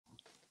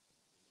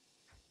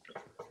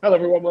Hello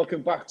everyone,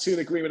 welcome back to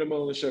the Greenwood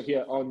Mulliner Show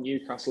here on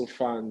Newcastle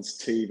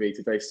Fans TV.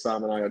 Today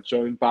Sam and I are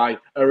joined by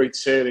a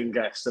returning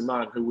guest, a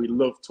man who we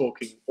love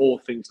talking all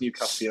things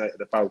Newcastle United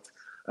about.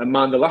 A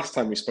man the last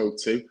time we spoke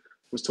to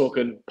was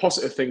talking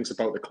positive things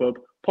about the club,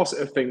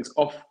 positive things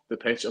off the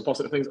pitch and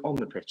positive things on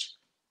the pitch.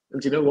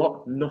 And you know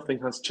what?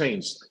 Nothing has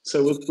changed.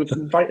 So we've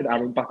invited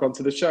Aaron back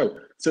onto the show.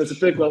 So it's a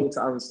big welcome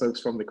to Aaron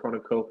Stokes from the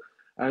Chronicle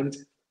and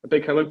a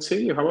big hello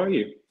to you. How are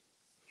you?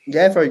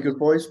 Yeah, very good,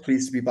 boys.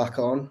 Pleased to be back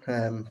on.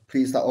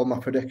 Pleased that all my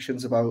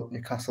predictions about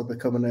Newcastle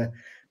becoming a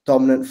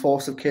dominant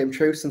force have came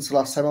true since the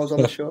last time I was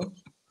on the show.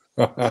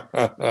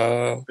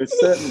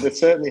 They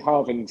certainly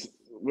have, and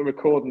we're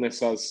recording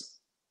this as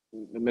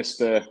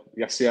Mr.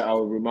 Yasser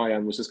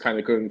Al-Rumayyan was just kind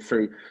of going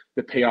through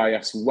the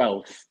PIS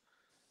wealth,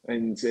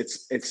 and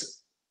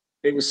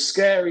it was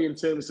scary in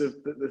terms of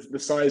the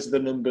size of the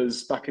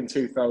numbers back in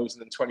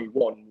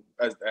 2021.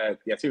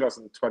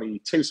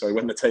 2022. Sorry,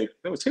 when the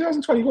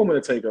 2021 when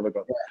the takeover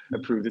got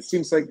approved. It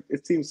seems like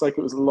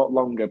it was a lot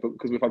longer, but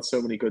because we've had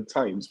so many good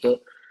times. But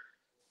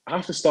I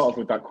have to start off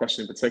with that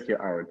question in particular,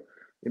 Aaron.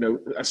 You know,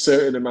 a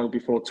certain amount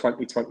before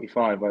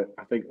 2025. I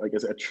think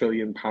is it £1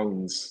 trillion or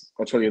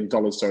 $1 trillion?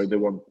 Sorry,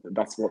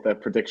 that's what their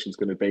prediction is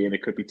going to be, and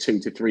it could be 2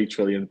 to 3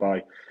 trillion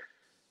by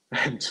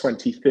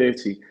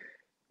 2030.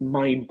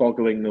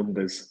 Mind-boggling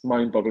numbers.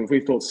 Mind-boggling. If we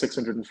thought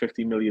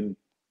 $650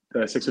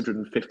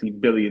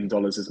 billion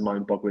is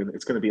mind-boggling,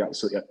 it's going to be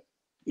absolutely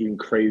even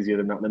crazier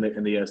than that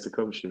in the years to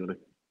come, surely.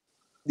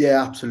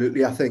 Yeah,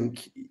 absolutely. I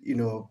think, you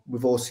know,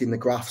 we've all seen the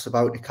graphs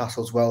about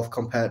Newcastle's wealth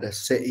compared to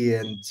City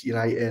and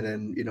United,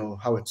 and, you know,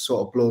 how it's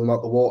sort of blown them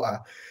out the water.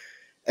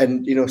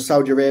 And, you know,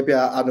 Saudi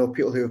Arabia, I know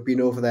people who have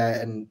been over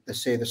there and they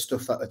say the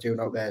stuff that they're doing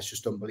out there is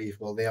just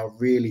unbelievable. They are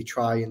really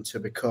trying to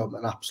become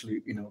an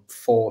absolute, you know,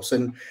 force,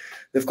 and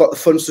they've got the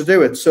funds to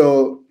do it.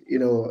 So, you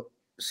know,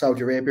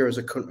 Saudi Arabia as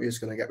a country is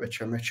going to get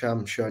richer and richer.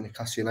 I'm sure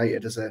Newcastle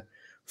United as a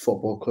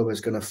football club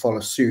is going to follow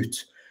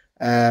suit.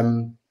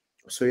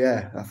 So,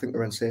 yeah, I think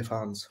they're in safe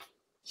hands.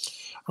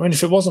 I mean,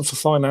 if it wasn't for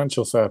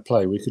financial fair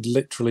play, we could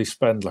literally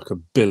spend like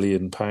 £1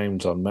 billion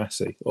on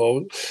Messi.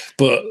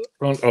 But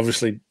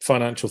obviously,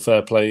 financial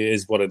fair play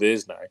is what it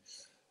is now.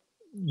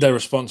 There are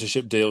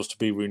sponsorship deals to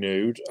be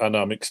renewed, and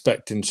I'm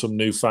expecting some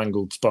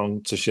newfangled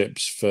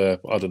sponsorships for,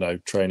 I don't know,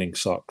 training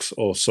socks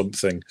or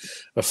something,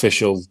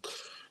 official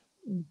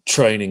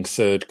training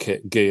third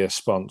kit gear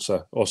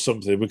sponsor or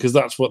something, because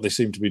that's what they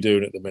seem to be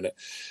doing at the minute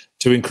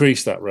to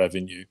increase that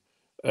revenue.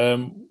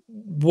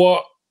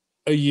 What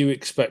are you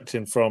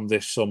expecting from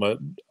this summer?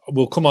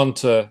 We'll come on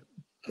to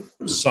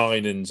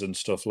signings and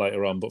stuff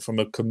later on, but from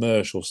a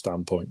commercial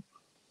standpoint.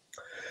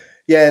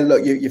 Yeah,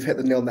 look, you've hit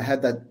the nail on the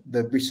head.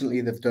 That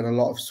recently they've done a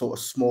lot of sort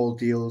of small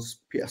deals.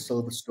 Peter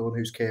Silverstone,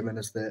 who's came in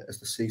as the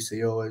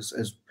CCO,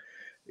 has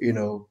you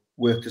know,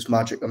 worked his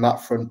magic on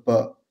that front.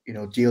 But you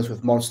know, deals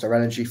with Monster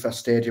Energy for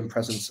stadium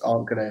presence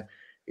aren't going to,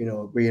 you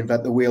know,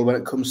 reinvent the wheel when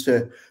it comes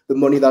to the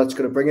money that it's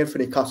going to bring in for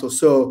Newcastle.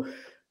 So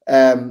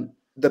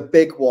the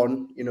big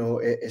one, you know,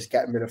 is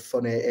getting rid of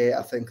Fun 88.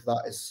 I think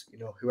that is, you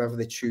know, whoever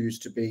they choose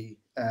to be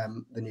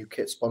the new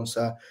kit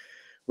sponsor,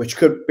 which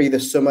could be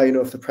this summer, you know,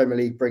 if the Premier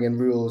League bring in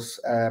rules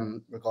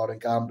regarding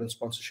gambling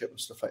sponsorship and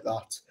stuff like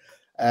that.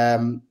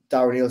 Darren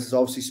Eales has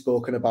obviously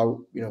spoken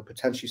about, you know,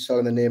 potentially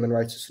selling the name and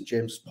rights to St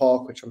James's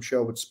Park, which I'm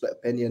sure would split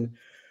opinion.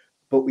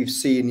 But we've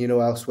seen, you know,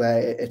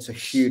 elsewhere, it's a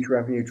huge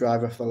revenue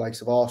driver for the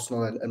likes of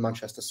Arsenal and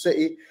Manchester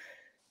City.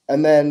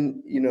 And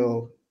then, you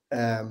know,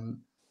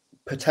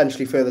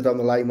 potentially further down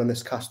the line when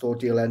this Castor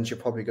deal ends, you're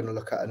probably going to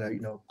look at,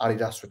 you know,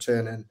 Adidas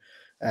returning.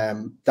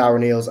 Darren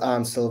Eales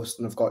and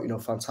Silverstone have got, you know,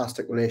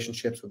 fantastic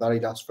relationships with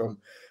Adidas from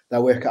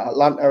their work at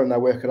Atlanta and their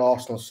work at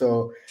Arsenal.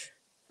 So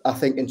I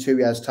think in 2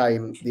 years'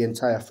 time, the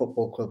entire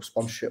football club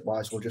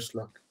sponsorship-wise will just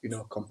look, you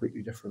know,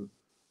 completely different.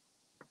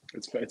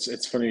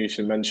 It's funny you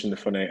should mention the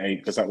Fun 88,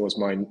 because that was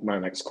my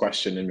next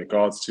question in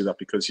regards to that,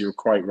 because you're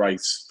quite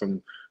right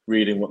from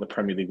reading what the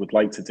Premier League would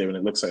like to do, and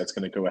it looks like it's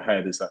going to go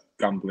ahead, is that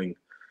gambling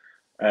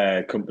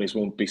companies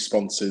won't be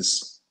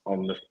sponsors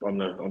on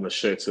the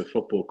shirts of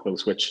football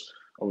clubs, which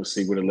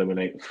obviously would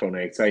eliminate Fun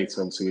 88.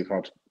 Obviously, we've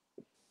had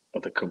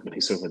other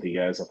companies over the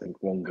years. I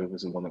think Wonga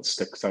was the one that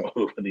sticks out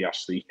over the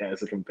Ashley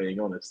years, if I'm being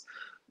honest.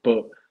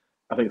 But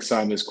I think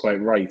Sam is quite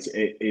right.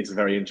 It is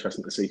very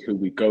interesting to see who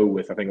we go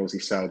with. I think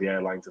obviously Saudi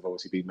Airlines have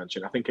obviously been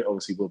mentioned. I think it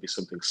obviously will be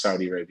something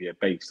Saudi Arabia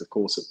based. Of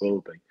course it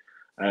will be.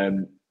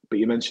 But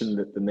you mentioned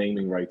that the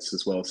naming rights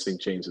as well,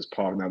 St James's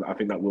Park. Now, I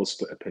think that will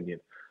split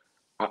opinion.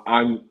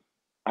 I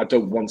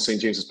don't want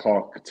St James's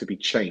Park to be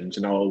changed,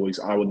 and I will always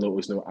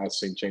know it as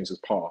St James's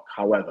Park.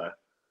 However,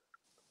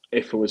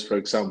 if it was, for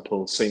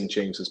example, St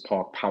James's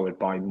Park powered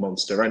by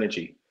Monster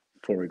Energy,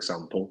 for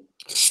example,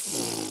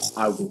 that's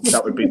as an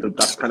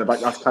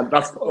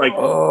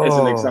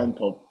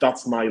example.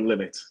 That's my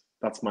limit.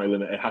 That's my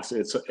limit. It has to.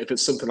 If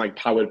it's something like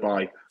powered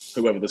by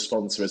whoever the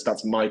sponsor is,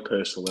 that's my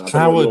personal.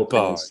 Powered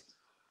by.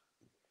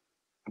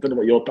 I don't know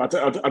what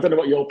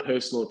your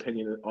personal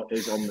opinion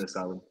is on this,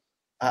 Alan.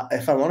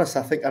 If I'm honest,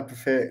 I think I'd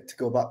prefer to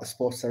go back to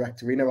Sports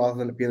Direct Arena rather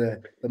than it be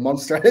the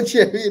Monster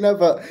Energy Arena.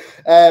 But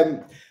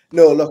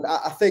No, look,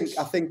 I think,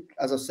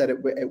 as I said,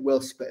 it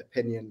will split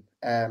opinion.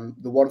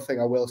 The one thing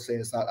I will say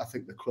is that I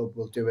think the club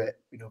will do it,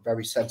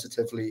 very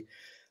sensitively,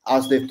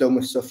 as they've done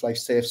with stuff like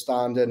safe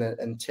standing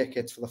and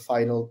tickets for the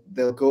final.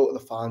 They'll go to the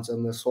fans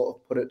and they'll sort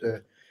of put it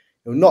to,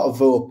 not a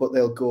vote, but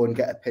they'll go and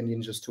get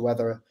opinions as to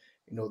whether,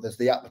 there's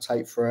the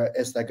appetite for it.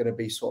 Is there going to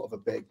be sort of a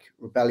big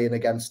rebellion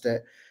against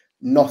it?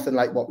 Nothing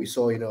like what we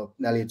saw,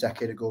 nearly a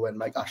decade ago when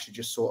Mike Ashley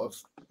just sort of,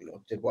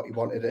 did what he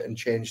wanted it and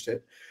changed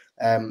it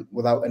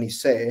without any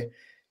say.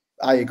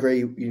 I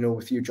agree,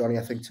 with you, Johnny.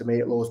 I think to me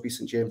it'll always be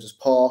St James's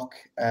Park.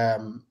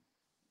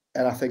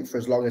 And I think for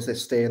as long as they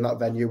stay in that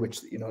venue,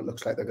 which, it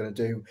looks like they're going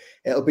to do,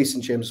 it'll be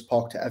St James's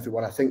Park to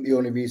everyone. I think the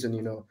only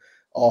reason,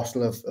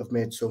 Arsenal have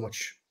made so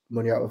much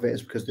money out of it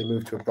is because they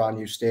moved to a brand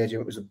new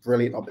stadium. It was a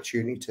brilliant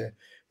opportunity to,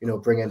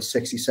 bring in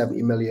 60,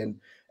 70 million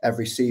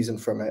every season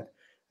from it.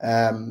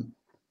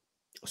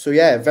 So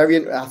yeah,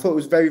 I thought it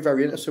was very,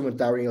 very interesting when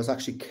Darren Eales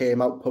actually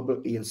came out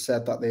publicly and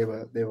said that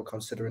they were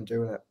considering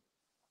doing it.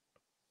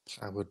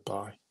 I would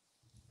buy.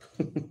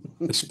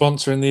 They're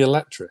sponsoring the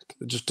electric.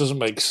 It just doesn't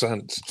make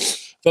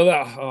sense. But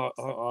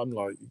I'm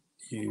like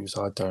Hughes.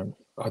 I don't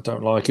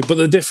like it. But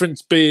the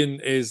difference being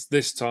is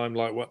this time,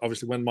 like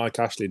obviously when Mike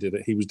Ashley did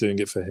it, he was doing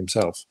it for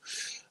himself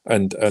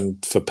and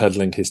for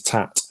peddling his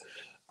tat.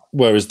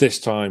 Whereas this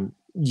time,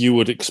 you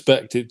would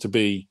expect it to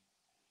be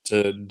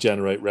to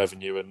generate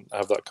revenue and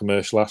have that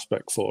commercial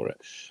aspect for it,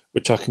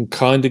 which I can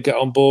kind of get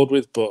on board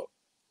with, but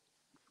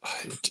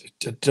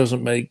it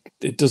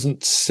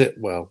doesn't sit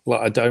well.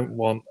 Like, I don't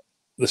want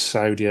the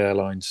Saudi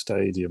Airlines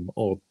Stadium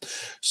or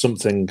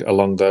something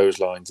along those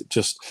lines. It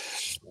just,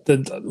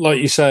 like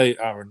you say,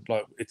 Aaron,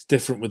 like it's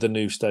different with a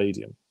new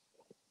stadium,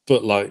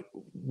 but like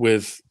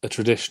with a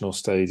traditional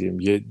stadium,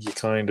 you're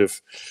kind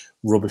of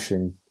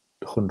rubbishing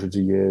hundreds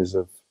of years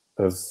of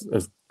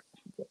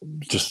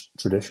just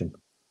tradition.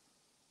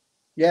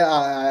 Yeah,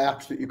 I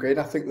absolutely agree. And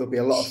I think there'll be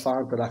a lot of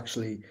fans that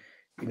actually,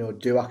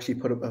 do actually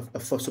put up a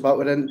fuss about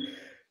it. And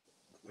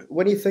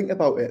when you think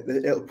about it,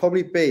 it'll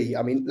probably be,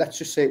 I mean, let's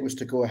just say it was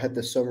to go ahead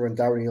this summer and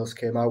Darren Eales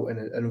came out and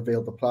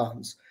unveiled the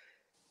plans.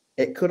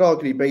 It could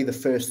arguably be the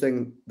first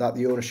thing that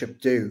the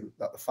ownership do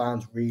that the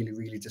fans really,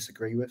 really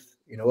disagree with.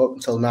 Up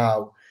until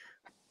now,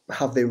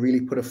 have they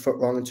really put a foot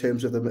wrong in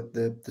terms of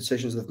the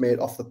decisions they've made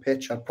off the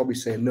pitch? I'd probably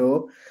say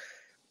no.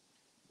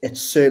 It's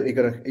certainly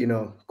going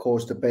to,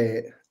 cause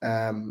debate.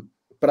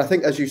 But I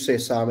think, as you say,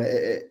 Sam,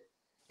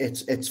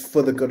 it's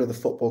for the good of the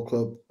football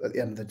club at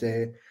the end of the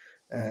day.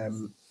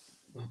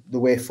 The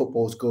way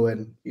football's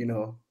going,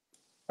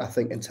 I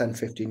think in 10,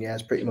 15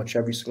 years, pretty much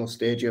every single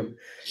stadium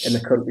in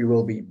the country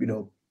will be,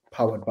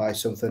 powered by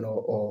something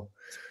or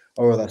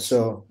other.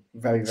 So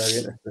very, very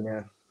interesting,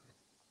 yeah.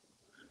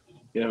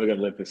 You're never going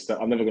to live this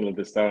down. I'm never going to live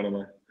this down, am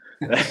I?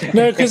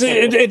 No, because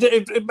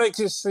it makes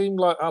it seem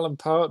like Alan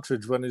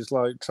Partridge when he's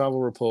like travel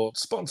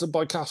reports sponsored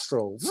by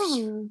Castrol,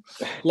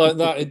 like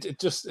that. It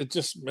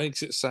just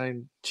makes it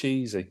sound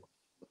cheesy.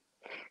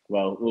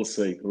 Well, we'll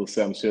see.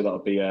 I'm sure that'll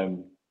be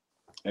an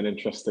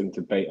interesting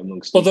debate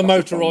amongst. Well, the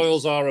motor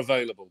oils are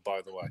available,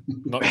 by the way,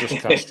 not just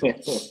Castrol,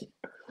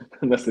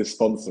 unless they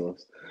sponsor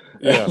us.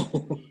 Yeah,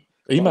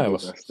 email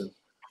us.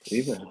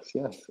 Email us,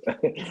 yes.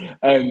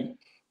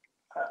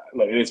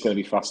 Look, it is going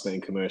to be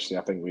fascinating commercially.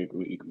 I think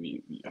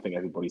I think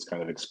everybody's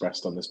kind of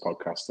expressed on this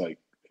podcast like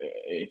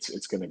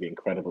it's going to be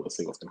incredible to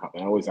see what's going to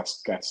happen. I always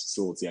ask guests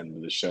towards the end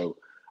of the show,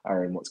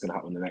 Aaron, what's going to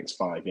happen in the next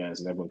 5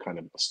 years, and everyone kind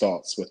of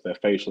starts with their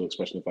facial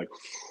expression of like,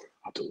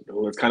 I don't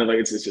know. It's kind of like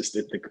it's just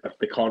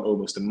they can't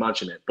almost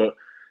imagine it. But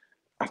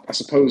I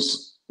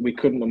suppose we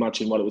couldn't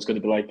imagine what it was going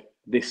to be like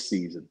this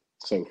season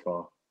so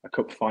far. A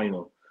cup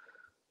final,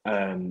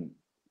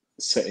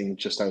 sitting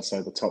just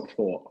outside the top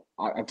four.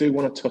 I do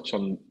want to touch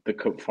on the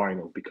cup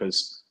final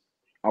because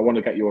I want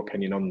to get your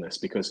opinion on this,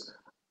 because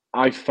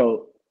I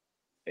felt,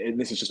 and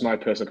this is just my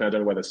personal opinion, I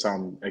don't know whether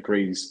Sam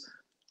agrees,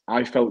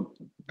 I felt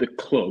the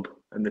club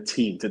and the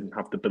team didn't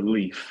have the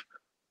belief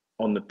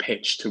on the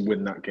pitch to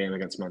win that game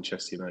against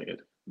Manchester United.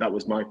 That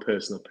was my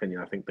personal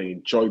opinion. I think they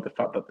enjoyed the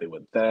fact that they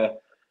were there.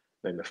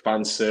 Then the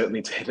fans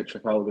certainly did at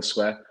Trafalgar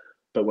Square.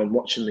 But when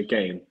watching the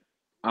game,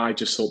 I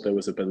just thought there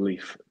was a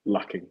belief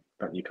lacking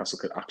that Newcastle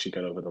could actually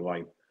get over the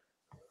line.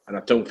 And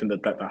I don't think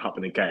that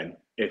happen again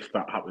if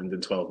that happened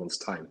in 12 months'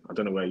 time. I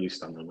don't know where you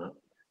stand on that.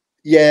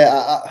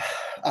 Yeah,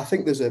 I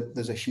think there's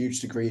a huge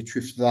degree of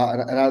truth to that,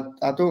 and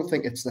I don't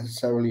think it's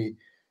necessarily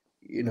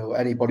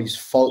anybody's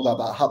fault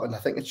that happened. I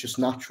think it's just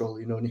natural.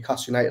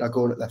 Newcastle United are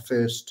going at their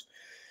first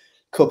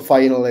cup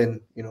final in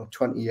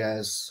 20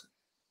 years.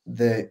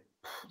 The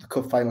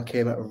cup final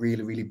came at a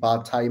really, really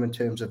bad time in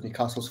terms of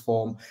Newcastle's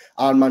form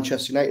and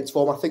Manchester United's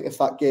form. I think if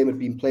that game had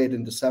been played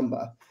in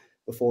December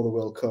before the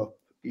World Cup,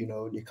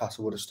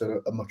 Newcastle would have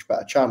stood a much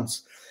better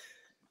chance.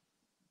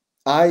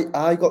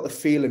 I got the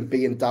feeling,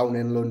 being down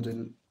in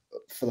London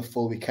for the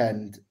full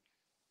weekend,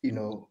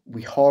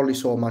 we hardly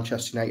saw a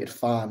Manchester United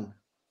fan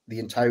the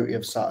entirety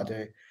of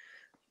Saturday.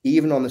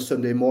 Even on the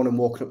Sunday morning,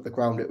 walking up the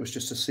ground, it was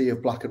just a sea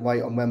of black and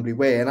white on Wembley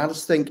Way. And I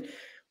just think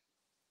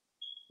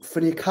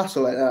for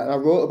Newcastle, and I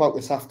wrote about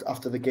this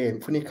after the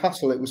game. For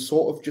Newcastle, it was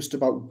sort of just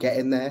about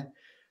getting there.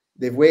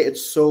 They've waited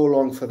so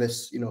long for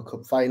this,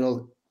 cup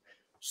final.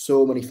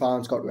 So many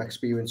fans got to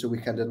experience a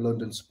weekend in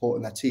London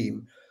supporting their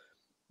team.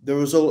 The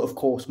result, of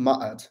course,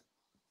 mattered,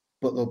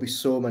 but there'll be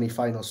so many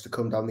finals to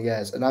come down the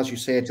years. And as you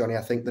say, Johnny,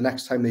 I think the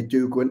next time they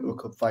do go into a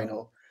cup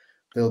final,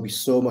 they'll be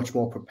so much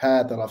more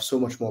prepared. They'll have so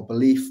much more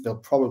belief. They'll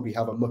probably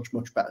have a much,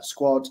 much better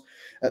squad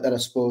at their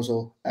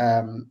disposal.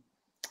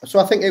 So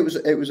I think it was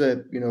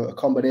a a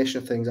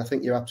combination of things. I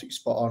think you're absolutely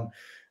spot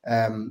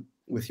on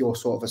with your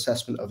sort of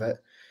assessment of it.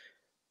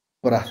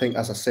 But I think,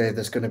 as I say,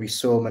 there's going to be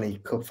so many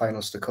cup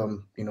finals to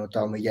come,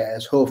 down the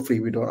years. Hopefully,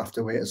 we don't have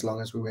to wait as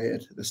long as we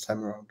waited this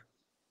time around.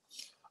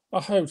 I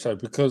hope so,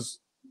 because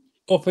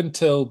up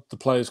until the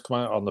players come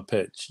out on the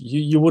pitch,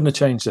 you wouldn't have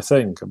changed a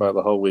thing about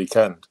the whole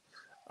weekend.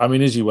 I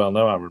mean, as you well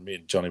know, Aaron, me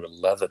and Johnny were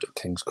leathered at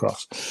King's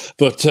Cross.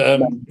 But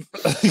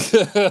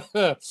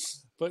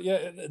but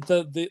yeah,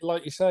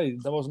 like you say,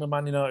 there wasn't a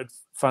Man United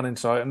fan in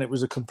sight, and it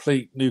was a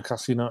complete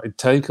Newcastle United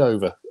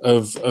takeover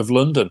of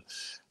London.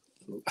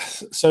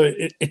 So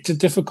it's a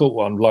difficult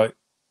one. Like,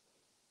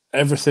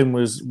 everything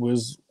was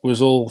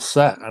all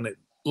set, and it,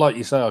 like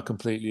you say, I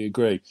completely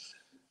agree.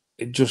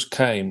 It just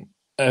came,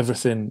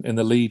 everything in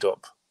the lead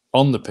up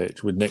on the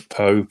pitch with Nick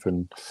Pope,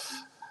 and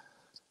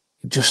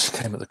it just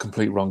came at the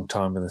complete wrong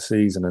time in the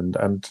season.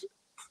 And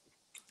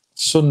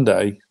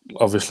Sunday,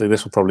 obviously,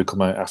 this will probably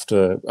come out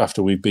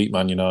after we beat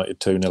Man United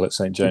 2-0 at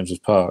St James's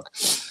Park.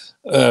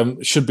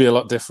 Should be a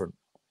lot different.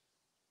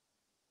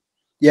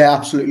 Yeah,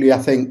 absolutely. I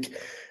think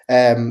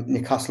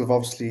Newcastle have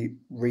obviously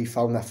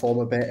refound their form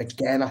a bit.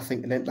 Again, I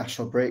think an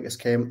international break has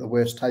came at the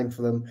worst time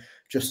for them,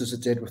 just as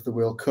it did with the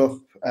World Cup,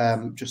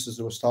 just as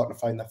they were starting to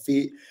find their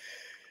feet.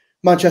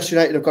 Manchester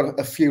United have got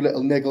a few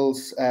little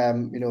niggles,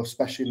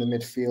 especially in the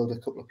midfield, a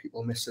couple of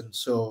people missing.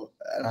 So,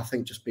 and I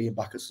think just being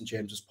back at St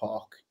James's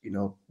Park,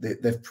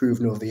 they've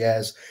proven over the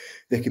years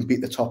they can beat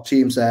the top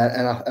teams there,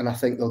 and I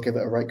think they'll give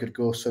it a right good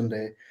go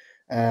Sunday.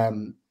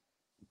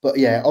 But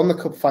yeah, on the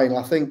cup final,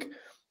 I think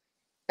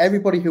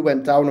everybody who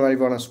went down or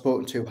everyone I've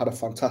spoken to had a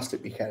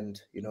fantastic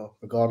weekend,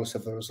 regardless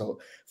of the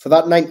result. For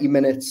that 90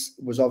 minutes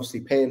was obviously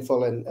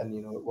painful, and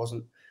it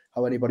wasn't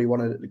how anybody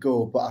wanted it to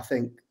go. But I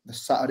think the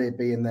Saturday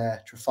being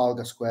there,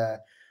 Trafalgar Square,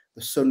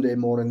 the Sunday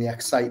morning, the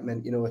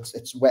excitement,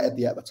 it's whetted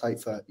the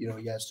appetite for,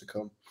 years to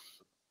come.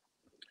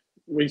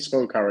 We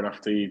spoke, Aaron,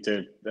 after you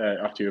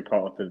were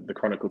part of the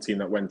Chronicle team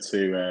that went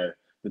to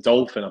the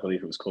Dolphin, I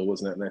believe it was called,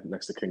 wasn't it,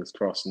 next to King's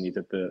Cross, and you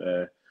did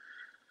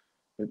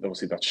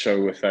obviously that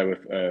show with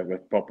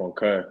Bob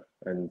Moncur.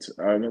 And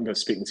I remember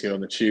speaking to you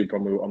on the tube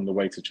on the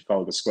way to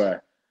Trafalgar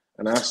Square,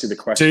 and I asked you the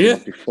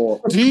question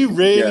before. Do you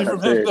really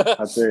remember?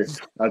 I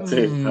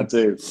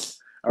do.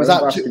 I was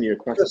asking you a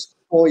question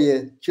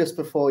just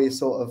before you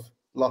sort of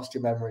lost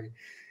your memory.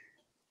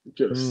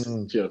 Just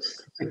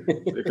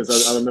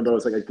because I remember I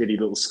was like a giddy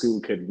little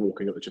school kid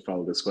walking up the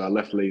Trafalgar Square. I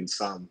left Lee and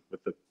Sam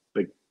with the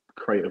big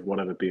crate of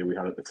whatever beer we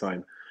had at the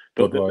time.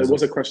 But there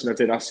was a question I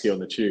did ask you on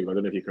the tube. I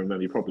don't know if you can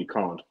remember. You probably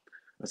can't.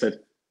 I said,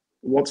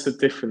 what's the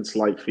difference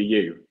like for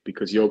you?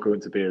 Because you're going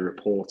to be a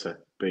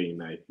reporter,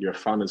 you're a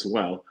fan as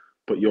well,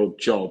 but your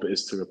job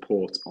is to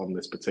report on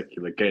this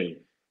particular game.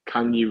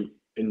 Can you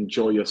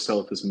enjoy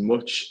yourself as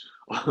much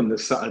on the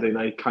Saturday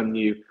night?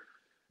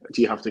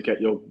 Do you have to get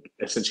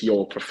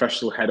your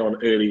professional head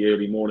on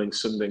early morning,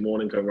 Sunday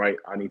morning, going, right,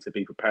 I need to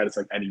be prepared? It's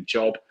like any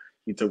job.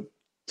 You don't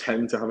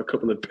tend to have a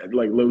couple of,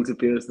 loads of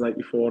beers the night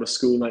before on a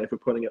school night, if we're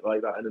putting it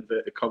like that in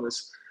inverted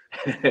commas.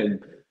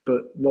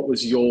 But what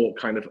was your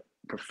kind of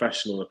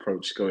professional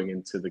approach going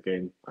into the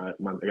game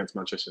against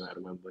Manchester United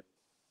at Wembley?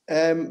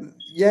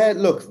 Yeah,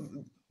 look,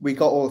 we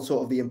got all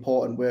sort of the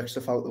important work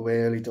stuff out the way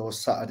early doors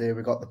Saturday.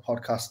 We got the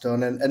podcast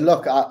done, and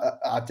look,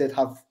 I did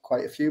have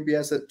quite a few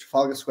beers at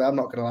Trafalgar Square. I'm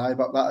not going to lie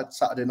about that at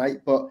Saturday night,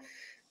 but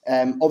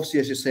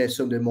obviously, as you say,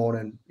 Sunday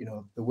morning,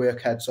 the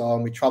work heads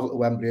on. We travelled to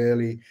Wembley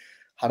early.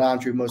 Had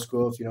Andrew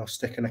Musgrove,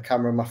 sticking a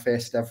camera in my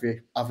face at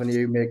every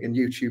avenue, making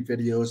YouTube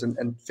videos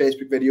and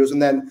Facebook videos,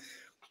 and then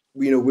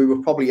we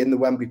were probably in the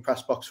Wembley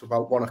press box for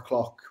about 1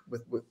 o'clock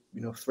with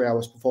 3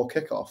 hours before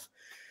kickoff.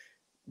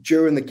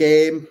 During the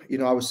game,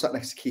 I was sat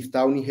next to Keith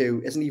Downey,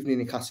 who isn't even a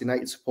Newcastle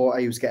United supporter.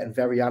 He was getting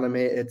very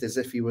animated, as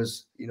if he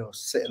was,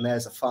 sitting there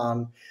as a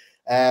fan.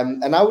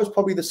 And I was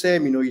probably the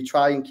same. You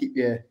try and keep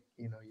your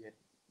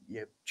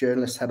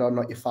journalist head on,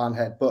 not your fan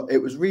head. But it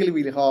was really,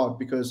 really hard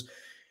because,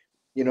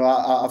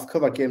 I've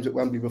covered games at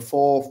Wembley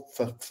before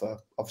for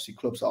obviously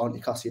clubs that aren't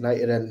Newcastle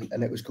United,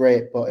 and it was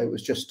great. But it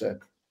was just a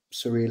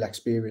surreal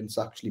experience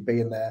actually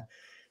being there,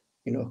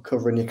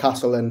 covering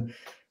Newcastle. And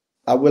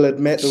I will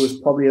admit there was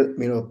probably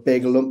a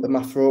big lump in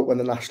my throat when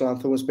the national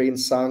anthem was being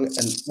sung.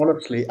 And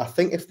honestly, I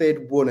think if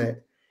they'd won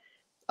it,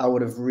 I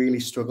would have really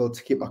struggled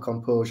to keep my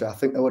composure. I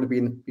think I would have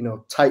been,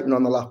 typing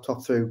on the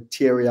laptop through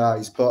teary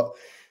eyes. But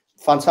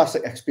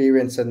fantastic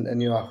experience,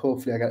 and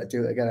hopefully I get to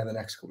do it again in the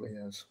next couple of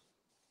years.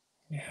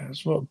 Yeah,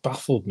 that's what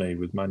baffled me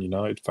with Man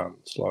United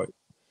fans. Like,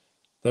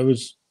 there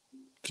was,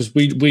 because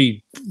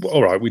we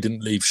all right, we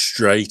didn't leave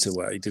straight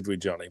away, did we,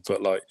 Johnny?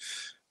 But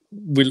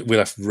we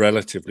left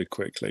relatively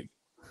quickly.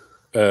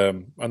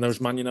 And there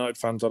was Man United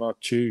fans on our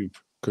tube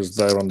because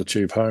they're on the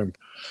tube home.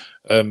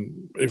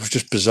 It was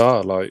just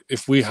bizarre. Like,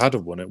 if we had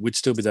won it, we'd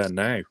still be there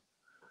now.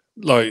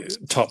 Like,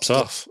 tops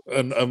off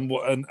and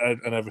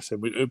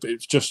everything.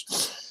 It's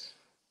just,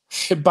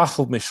 it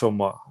baffled me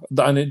somewhat.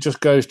 And it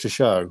just goes to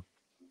show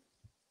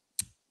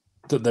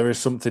that there is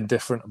something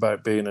different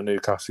about being a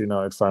Newcastle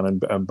United fan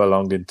and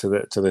belonging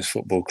to this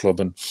football club.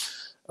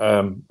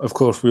 And of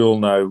course, we all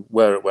know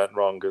where it went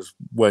wrong, is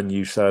when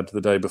you said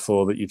the day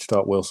before that you'd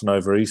start Wilson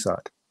over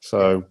Isak.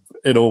 So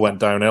it all went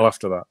downhill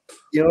after that.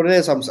 You know what it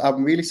is?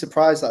 I'm really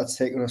surprised that it's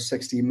taken us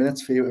 16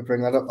 minutes for you to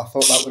bring that up. I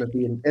thought that would have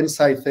been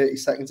inside 30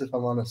 seconds, if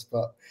I'm honest.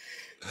 But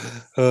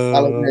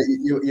I'll admit,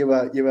 you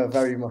were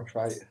very much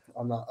right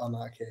on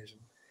that occasion.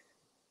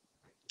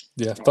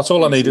 Yeah, that's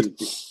all I needed.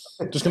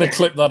 Just going to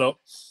clip that up.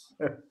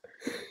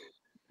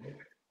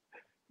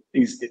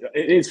 It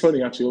is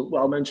funny, actually.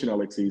 Well, I'll mention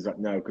Alex Isak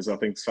now, because I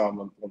think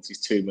Sam wants his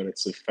 2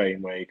 minutes of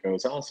fame where he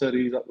goes, "I said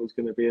Isak was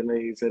going to be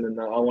amazing,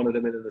 and I wanted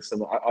him in the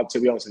summer." To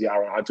be honest with you,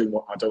 Aaron, I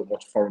don't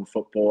watch foreign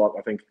football.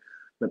 I think,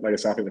 like I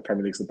said, I think the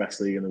Premier League's the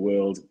best league in the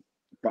world.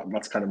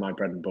 That's kind of my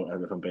bread and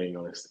butter, if I'm being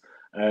honest.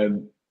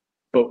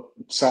 But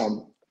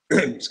Sam,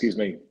 excuse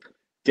me,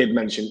 did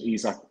mention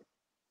Isak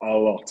a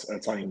lot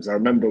at times. I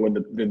remember when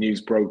the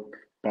news broke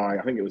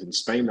I think it was in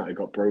Spain that it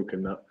got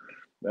broken, that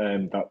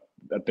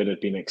a bid had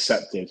been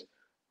accepted.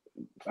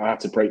 I had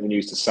to break the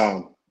news to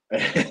Sam.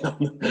 I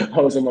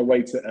was on my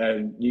way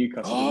to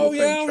Newcastle. Oh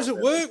yeah, I was at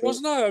work,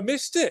 wasn't I? I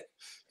missed it.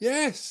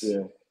 Yes.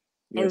 Yeah.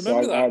 I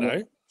remember that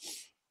now.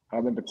 I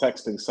remember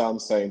texting Sam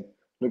saying,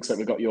 "Looks like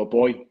we got your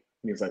boy." And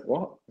he was like,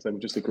 "What?" I said, "We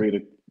just agreed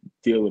to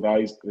deal with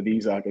Isak." And he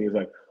was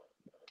like,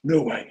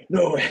 "No way,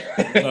 no way."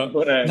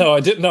 No, I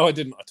didn't. No, I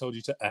didn't. I told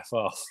you to F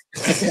off.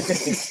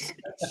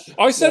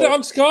 I said it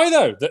on Sky,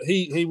 though, that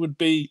he would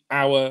be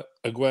our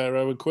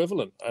Aguero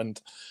equivalent,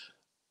 and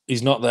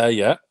he's not there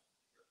yet.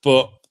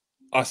 But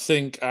I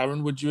think,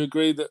 Aaron, would you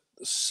agree that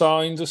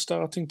signs are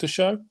starting to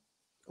show?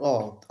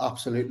 Oh,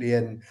 absolutely.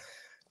 And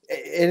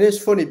it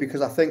is funny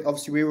because I think,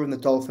 obviously, we were in the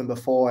Dolphin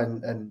before,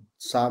 and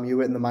Sam, you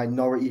were in the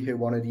minority who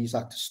wanted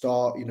Isak to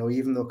start. You know,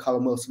 even though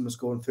Callum Wilson was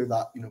going through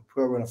that,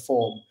 poor run of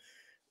form,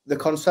 the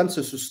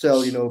consensus was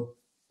still,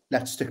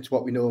 let's stick to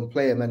what we know and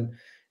play him. And,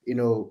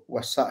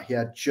 we're sat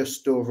here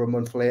just over a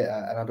month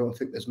later, and I don't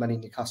think there's many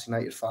Newcastle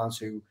United fans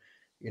who,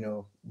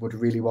 would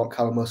really want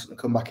Callum Wilson to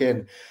come back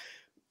in.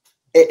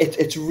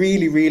 It's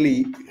really,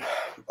 really,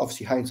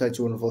 obviously, hindsight's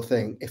a wonderful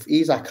thing. If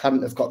Isak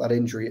hadn't have got that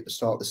injury at the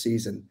start of the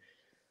season,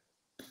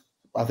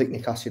 I think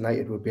Newcastle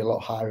United would be a lot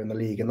higher in the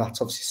league, and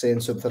that's obviously saying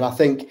something. I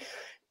think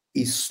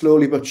he's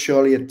slowly but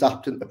surely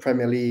adapting to the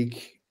Premier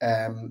League.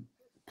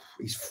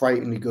 He's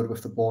frighteningly good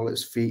with the ball at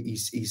his feet.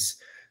 He's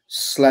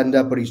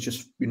slender, but he's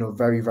just,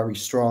 very, very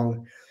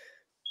strong.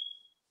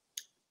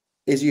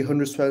 Is he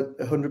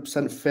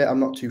 100% fit? I'm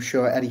not too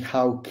sure. Eddie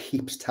Howe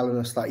keeps telling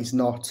us that he's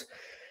not,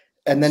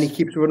 and then he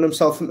keeps running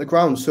himself into the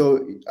ground.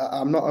 So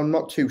I'm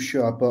not too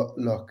sure. But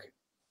look,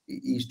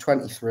 he's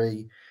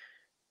 23.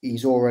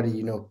 He's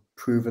already,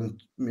 proven,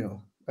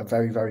 a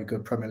very, very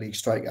good Premier League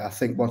striker. I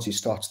think once he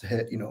starts to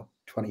hit,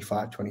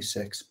 25,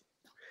 26,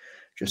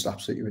 just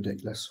absolutely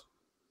ridiculous.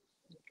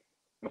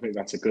 I think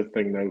that's a good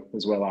thing, though,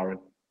 as well, Aaron.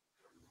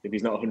 If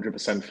he's not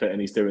 100% fit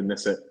and he's doing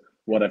this at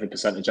whatever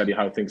percentage Eddie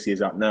Howe thinks he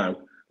is at now,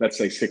 let's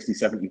say 60,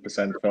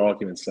 70% for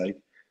argument's sake,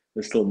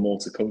 there's still more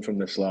to come from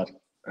this lad.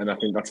 And I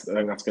think that's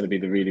going to be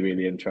the really,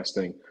 really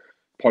interesting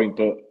point.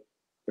 But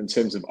in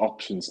terms of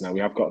options now, we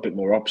have got a bit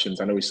more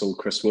options. I know we sold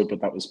Chris Wood,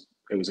 but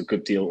it was a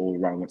good deal all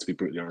around, let's be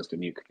brutally honest,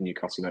 with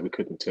Newcastle United. We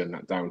couldn't turn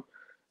that down.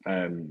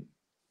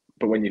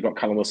 But when you've got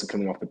Callum Wilson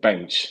coming off the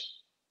bench,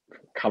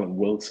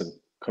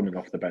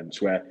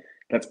 where,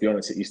 let's be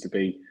honest, it used to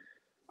be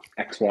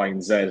X, Y,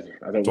 and Z.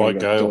 I don't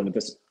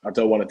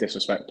want to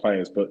disrespect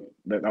players, but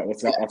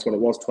that's what it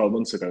was 12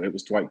 months ago. It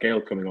was Dwight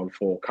Gale coming on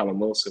for Callum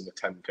Wilson with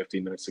 10,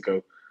 15 minutes to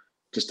go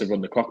just to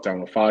run the clock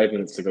down, or 5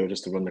 minutes to go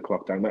just to run the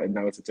clock down.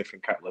 Now it's a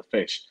different kettle of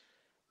fish.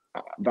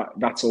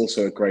 That's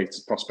also a great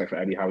prospect for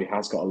Eddie Howe. He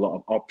has got a lot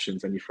of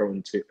options, and you throw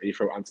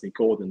Anthony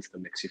Gordon into the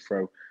mix, you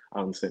throw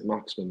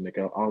saint-maximin,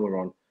 Miguel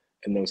Almiron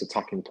in those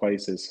attacking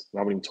places. We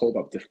haven't even talked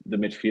about the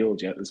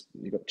midfield yet.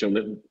 You've got Joe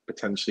Linton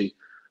potentially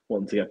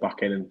wanting to get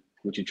back in, and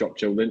would you drop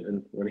Joe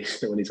Linton when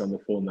he's on the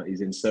form that he's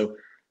in? So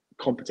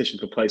competition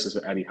for places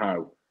for Eddie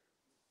Howe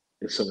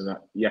is something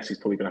that, yes, he's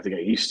probably going to have to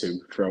get used to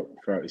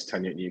throughout his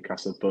tenure at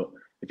Newcastle. But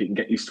if he can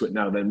get used to it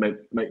now, then make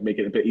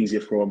it a bit easier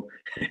for him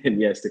in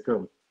years to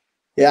come.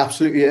 Yeah,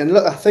 absolutely. And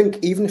look, I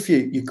think even if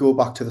you go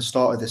back to the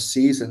start of this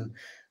season,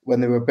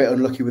 when they were a bit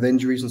unlucky with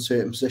injuries in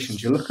certain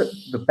positions, you look at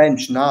the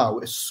bench now,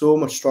 it's so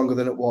much stronger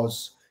than it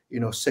was,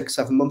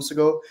 6-7 months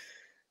ago.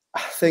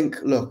 I think,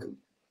 look,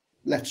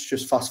 let's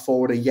just fast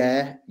forward a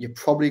year. You're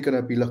probably going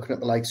to be looking at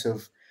the likes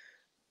of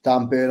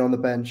Dan Burn on the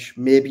bench,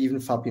 maybe even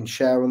Fabian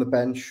Schär on the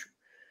bench,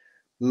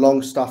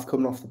 Longstaff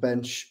coming off the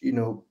bench.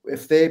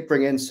 If they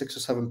bring in 6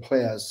 or 7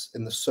 players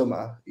in the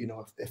summer,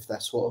 if they're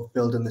sort of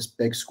building this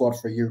big squad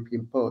for a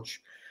European push,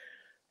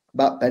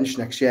 that bench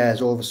next year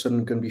is all of a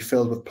sudden going to be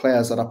filled with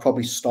players that are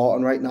probably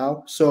starting right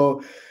now.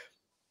 So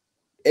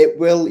it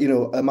will, you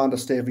know, Amanda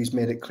Staveley's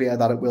made it clear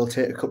that it will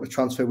take a couple of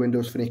transfer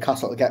windows for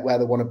Newcastle to get where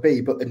they want to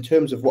be. But in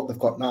terms of what they've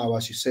got now,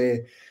 as you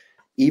say,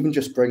 even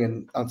just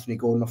bringing Anthony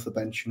Gordon off the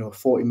bench, you know,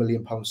 £40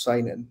 million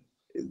signing,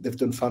 they've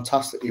done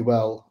fantastically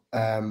well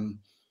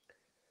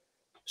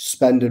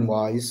spending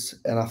wise.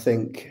 And I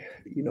think,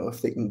 you know,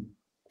 if they can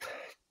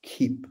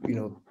keep, you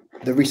know,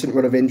 the recent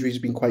run of injuries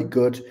has been quite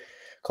good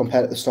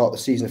compared to the start of the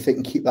season. If they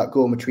can keep that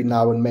going between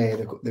now and May,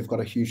 they've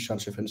got a huge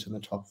chance of finishing in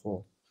the top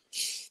 4.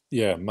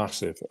 Yeah,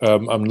 massive.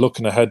 I'm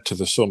looking ahead to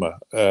the summer.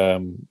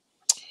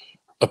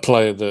 A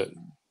player that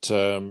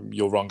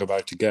you're wrong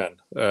about again,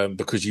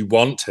 because you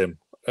want him,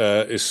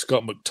 is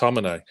Scott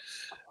McTominay.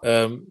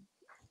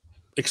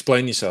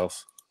 Explain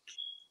yourself.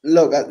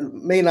 Look,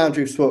 me and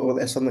Andrew spoke about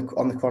this on the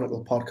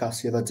Chronicle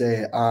podcast the other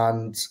day,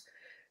 and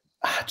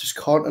I just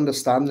can't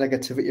understand the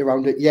negativity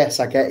around it. Yes,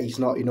 I get he's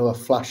not, you know, a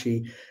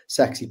flashy,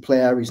 sexy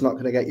player. He's not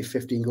going to get you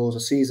 15 goals a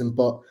season,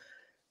 but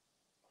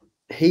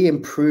he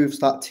improves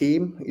that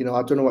team. You know,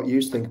 I don't know what you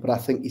think, but I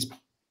think he's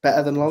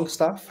better than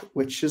Longstaff,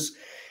 which is,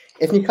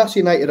 if Newcastle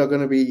United are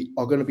going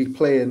to be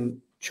playing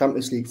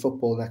Champions League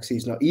football next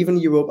season, or even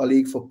Europa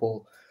League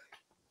football,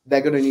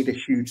 they're going to need a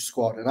huge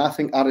squad. And I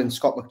think adding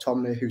Scott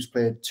McTominay, who's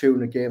played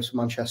 200 games for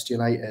Manchester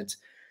United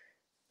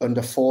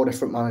under 4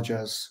 different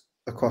managers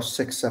across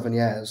 6-7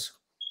 years,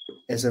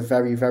 is a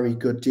very, very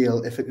good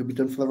deal if it could be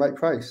done for the right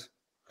price.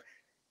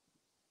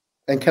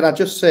 And can I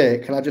just say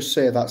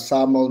that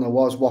Sam Mulliner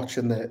was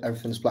watching the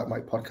Everything's Black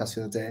Mike podcast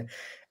the other day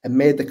and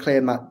made the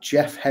claim that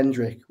Jeff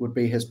Hendrick would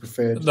be his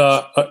preferred.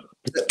 No,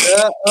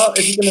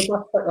 is he going to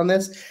backtrack on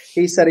this?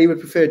 He said he would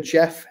prefer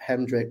Jeff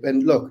Hendrick.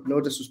 And look, no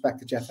disrespect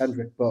to Jeff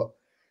Hendrick, but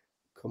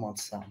come on,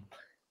 Sam.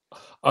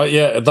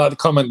 Yeah, that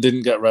comment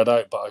didn't get read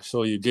out, but I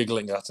saw you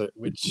giggling at it,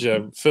 which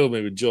filled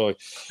me with joy.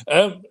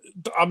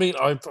 I mean,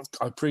 I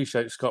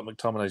appreciate Scott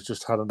McTominay's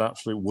just had an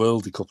absolute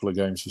worldy couple of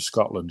games for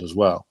Scotland as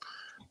well.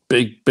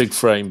 Big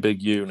frame,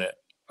 big unit.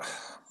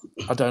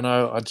 I don't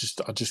know. I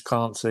just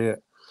can't see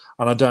it,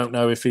 and I don't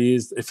know if he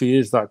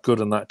is that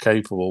good and that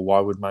capable. Why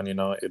would Man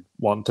United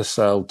want to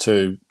sell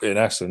to, in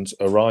essence,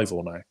 a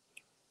rival now?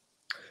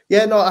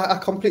 Yeah, no, I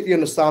completely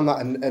understand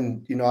that,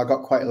 and you know, I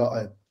got quite a lot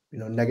of, you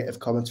know, negative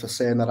comments for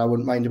saying that I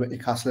wouldn't mind him at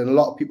Newcastle, and a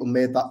lot of people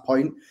made that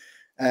point.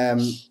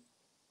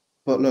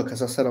 But look,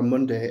 as I said on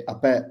Monday, I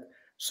bet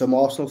some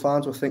Arsenal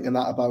fans were thinking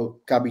that about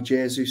Gabby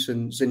Jesus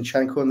and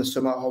Zinchenko in the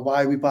summer. Oh,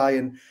 why are we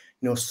buying,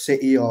 you know,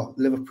 City or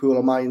Liverpool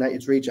or Man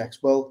United's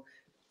rejects? Well,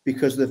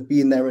 because they've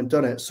been there and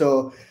done it.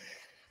 So,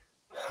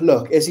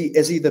 look, is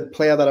he the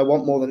player that I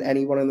want more than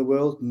anyone in the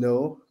world?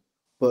 No.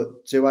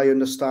 But do I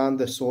understand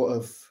the sort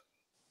of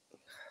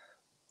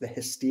the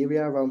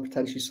hysteria around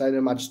potentially signing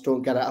him? I just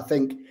don't get it. I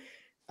think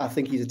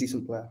he's a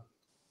decent player.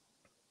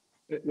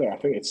 Yeah, I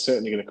think it's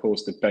certainly going to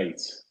cause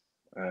debate.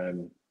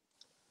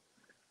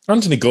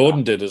 Anthony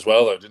Gordon did as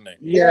well, though, didn't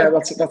he? Yeah,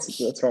 that's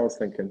what I was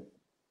thinking.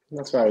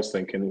 That's what I was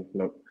thinking.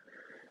 Look,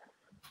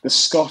 the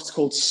Scot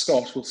called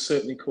Scott will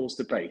certainly cause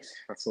debate.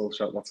 That's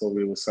all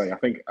we will say. I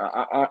think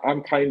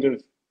I'm kind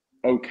of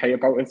okay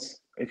about it.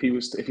 If he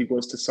was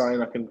to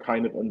sign, I can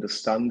kind of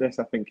understand it.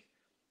 I think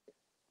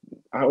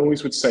I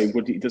always would say,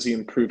 does he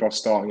improve our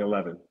starting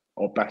 11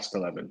 or best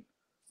 11?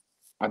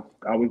 I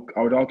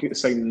would argue to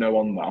say no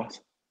on that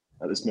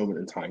at this moment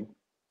in time.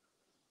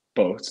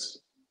 But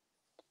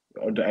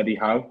under Eddie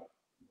Howe,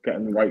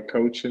 getting the right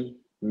coaching,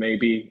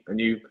 maybe a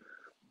new,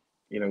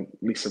 you know,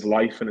 lease of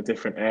life in a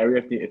different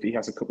area. If he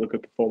has a couple of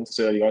good performances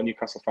early on,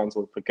 Newcastle fans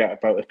will forget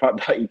about the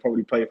fact that he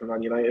probably played for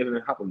Man United, and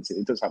it happens.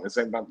 It does happen. The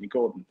same with Anthony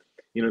Gordon.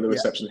 You know, the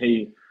reception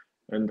he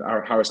and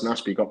Harrison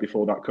Ashby got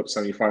before that cup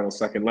semi-final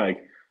second leg.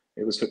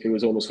 It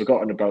was almost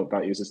forgotten about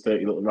that he was this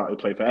dirty little rat who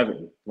played for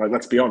Everton. Like,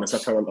 let's be honest,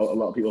 that's how a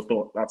lot of people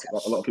thought. That's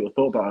a lot of people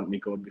thought about Anthony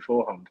Gordon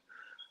beforehand.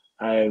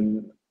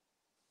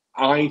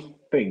 I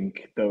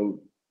think,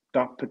 though,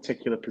 that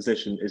particular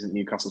position isn't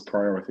Newcastle's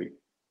priority,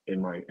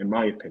 in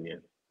my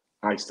opinion.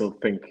 I still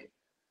think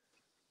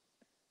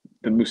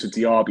the MOUSSA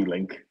DIABY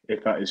link,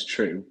 if that is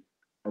true,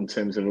 in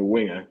terms of a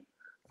winger,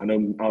 I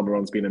know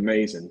Almiron's been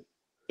amazing,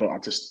 but I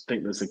just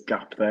think there's a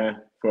gap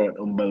there for an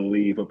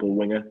unbelievable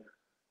winger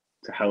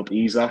to help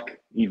Isak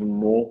even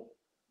more.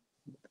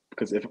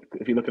 Because if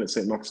you're looking at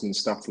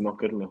saint-maximin's stats, they're not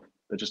good enough.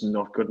 They're just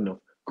not good enough.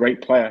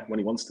 Great player when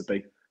he wants to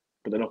be,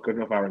 but they're not good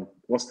enough, Aaron.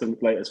 What's the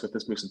latest with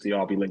this MOUSSA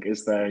DIABY link?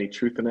 Is there any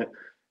truth in it?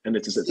 And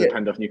does it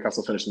depend on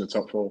Newcastle finishing the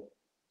top 4?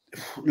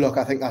 Look,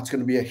 I think that's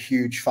going to be a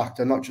huge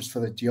factor, not just for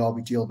the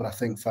DIABY deal, but I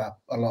think for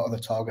a lot of the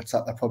targets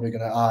that they're probably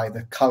going to eye.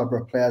 The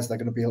calibre of players they're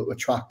going to be able to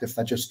attract if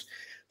they're just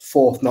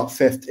 4th, not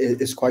 5th,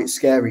 is quite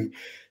scary.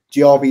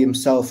 DIABY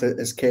himself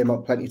has came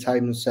up plenty of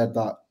times and said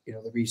that, you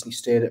know, the reason he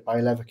stayed at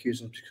Bayer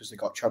Leverkusen is because they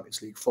got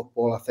Champions League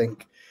football. I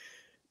think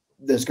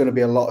there's going to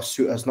be a lot of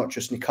suitors, not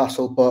just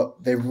Newcastle,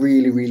 but they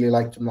really, really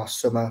liked him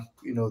last summer.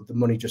 You know, the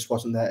money just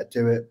wasn't there to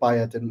do it.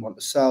 Bayer didn't want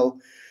to sell.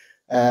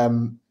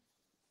 I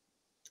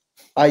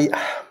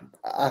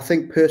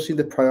think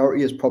personally the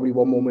priority is probably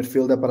one more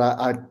midfielder, but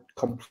I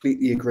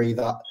completely agree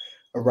that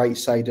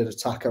right-sided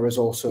attacker is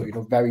also, you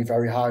know, very,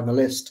 very high on the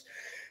list.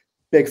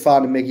 Big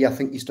fan of Miggy. I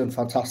think he's done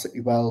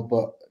fantastically well,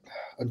 but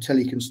until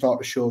he can start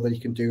to show that he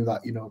can do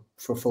that, you know,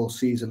 for a full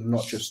season,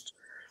 not just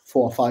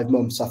 4 or 5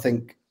 months, I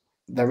think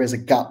there is a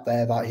gap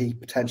there that he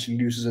potentially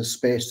loses his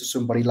space to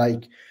somebody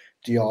like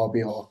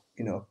DIABY or,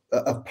 you know,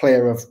 a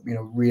player of, you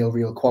know,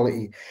 real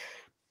quality.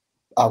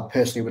 I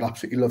personally would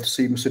absolutely love to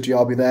see Moussa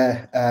DIABY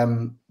there.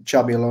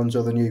 Xabi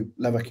Alonso, the new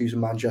Leverkusen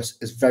manager,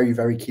 is very,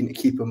 very keen to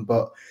keep him,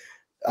 but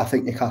I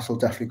think Newcastle will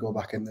definitely go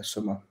back in this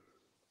summer.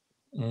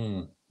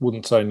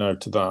 Wouldn't say no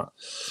to that.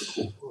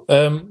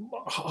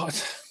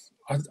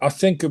 I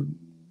think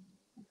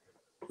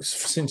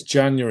since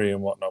January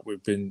and whatnot,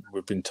 we've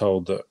been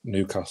told that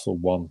Newcastle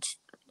want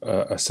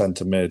a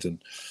centre mid,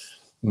 and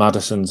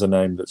Maddison's a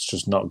name that's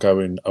just not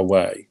going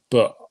away.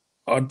 But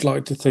I'd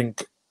like to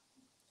think,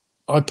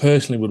 I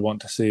personally would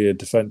want to see a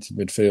defensive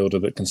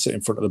midfielder that can sit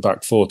in front of the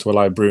back four to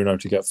allow Bruno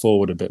to get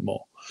forward a bit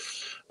more.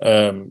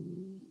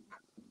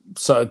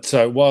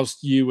 So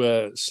whilst you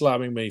were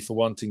slamming me for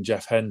wanting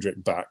Jeff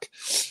Hendrick back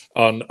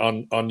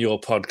on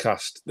your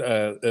podcast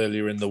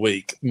earlier in the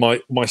week,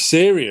 my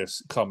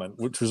serious comment,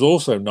 which was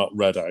also not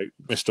read out,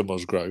 Mr.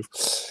 Musgrove,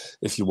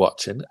 if you're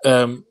watching,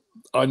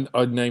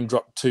 I name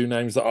dropped 2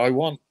 names that I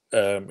want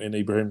in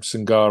Ibrahim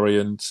Sangari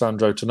and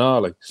Sandro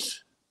Tonali.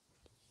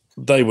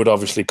 They would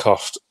obviously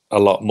cost a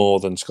lot more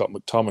than Scott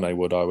McTominay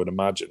would, I would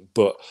imagine.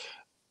 But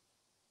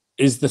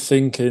is the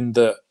thinking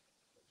that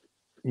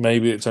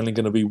maybe it's only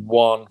going to be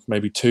 1,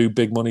 maybe 2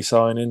 big money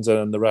signings, and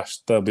then the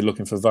rest they'll be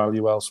looking for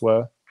value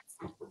elsewhere?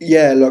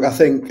 Yeah, look, I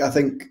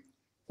think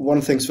one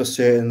thing's for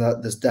certain,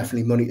 that there's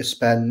definitely money to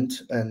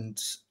spend,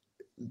 and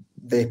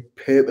they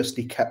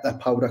purposely kept their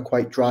powder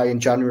quite dry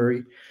in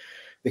January.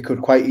 They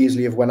could quite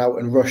easily have went out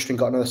and rushed and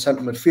got another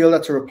centre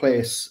midfielder to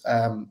replace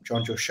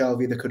John Joe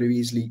Shelby. They could have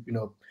easily, you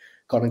know,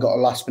 gone and got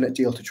a last-minute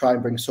deal to try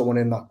and bring someone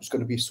in that was going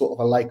to be sort of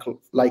a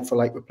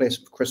like-for-like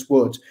replacement for Chris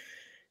Wood.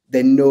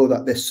 They know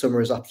that this summer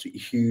is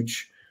absolutely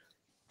huge.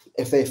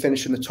 If they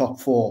finish in the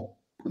top 4,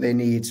 they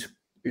need,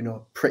 you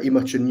know, pretty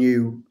much a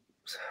new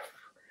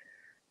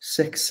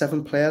 6,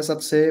 7 players,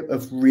 I'd say,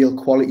 of real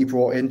quality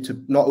brought in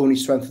to not only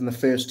strengthen the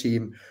first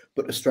team,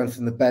 but to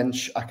strengthen the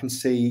bench. I can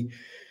see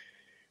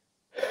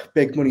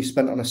big money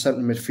spent on a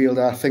centre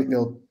midfielder. I think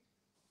they'll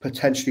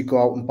potentially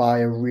go out and buy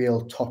a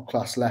real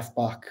top-class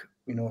left-back.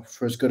 You know,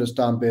 for as good as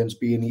Dan Burns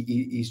being,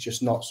 he's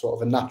just not sort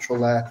of a natural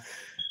there.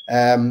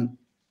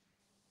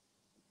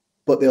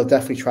 But they'll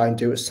definitely try and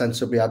do it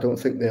sensibly. I don't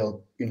think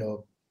they'll, you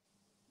know,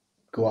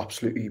 go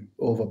absolutely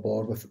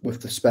overboard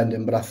with the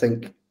spending. But I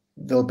think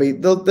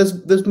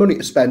there's money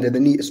to spend, and they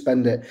need to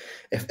spend it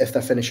if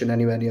they're finishing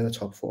anywhere near the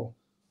top 4.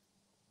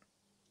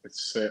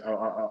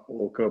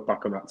 We'll go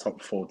back on that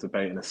top 4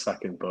 debate in a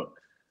second, but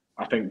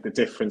I think the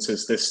difference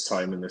is this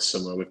time in this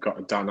summer we've got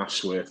a Dan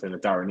Ashworth and a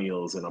Darren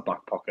Eales in our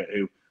back pocket,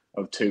 who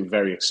are 2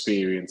 very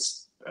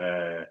experienced,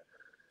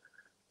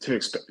 two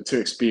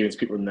experienced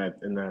people in their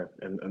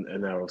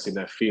obviously in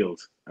their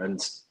field, and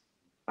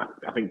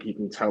I think you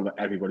can tell that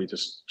everybody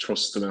just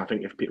trusts them. And I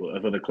think if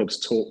other clubs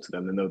talk to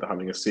them, they know they're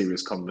having a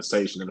serious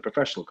conversation and a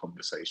professional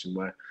conversation,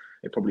 where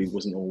it probably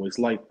wasn't always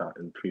like that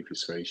in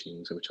previous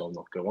regimes, which I'll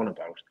not go on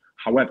about.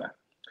 However,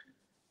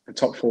 the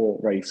top 4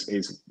 race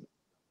is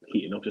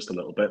heating up just a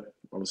little bit.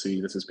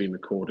 Obviously, this has been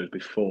recorded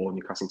before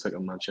Newcastle take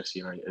on Manchester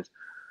United.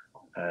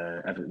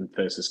 Everton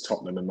versus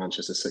Tottenham, and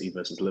Manchester City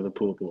versus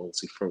Liverpool. We'll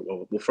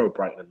throw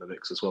Brighton in the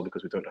mix as well,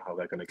 because we don't know how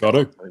they're going to go. I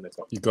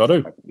think got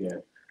to. Yeah,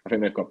 I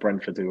think they've got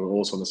Brentford, who are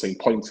also on the same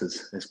points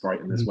as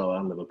Brighton as well,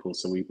 and Liverpool.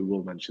 So we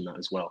will mention that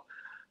as well.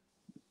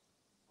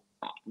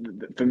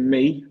 For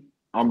me,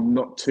 I'm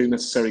not too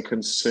necessarily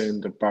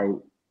concerned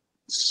about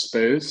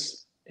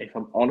Spurs, if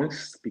I'm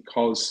honest,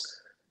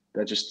 because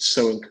they're just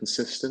so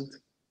inconsistent.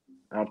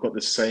 I've got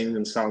the saying,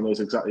 and Sal knows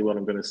exactly what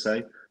I'm going to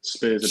say.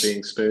 Spurs are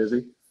being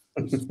Spursy.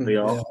 They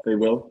are. Yeah. They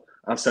will.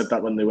 I said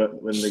that when they.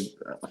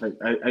 I think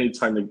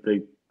anytime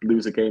they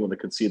lose a game or they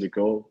concede a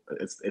goal,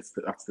 that's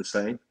the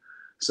same.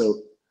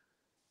 So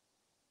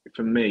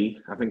for me,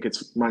 I think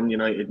it's Man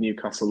United,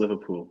 Newcastle,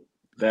 Liverpool.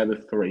 They're the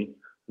 3,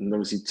 and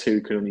obviously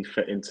 2 can only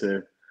fit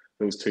into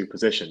those 2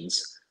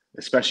 positions.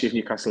 Especially if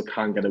Newcastle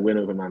can get a win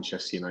over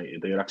Manchester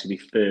United, they'll actually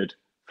be 3rd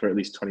for at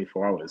least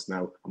 24 hours.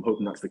 Now, I'm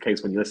hoping that's the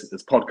case when you listen to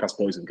this podcast,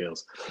 boys and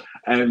girls.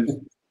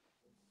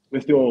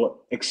 With your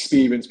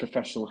experienced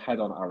professional head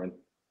on, Aaron,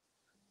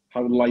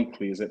 how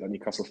likely is it that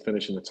Newcastle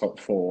finish in the top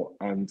 4?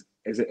 And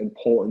is it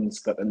important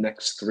that the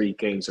next 3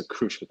 games are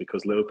crucial,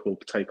 because Liverpool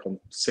take on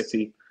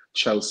City,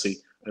 Chelsea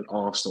and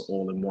Arsenal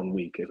all in 1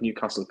 week? If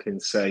Newcastle can,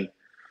 say,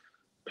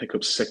 pick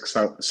up 6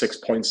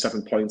 points,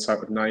 7 points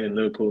out of 9, and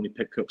Liverpool only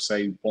pick up,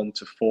 say, 1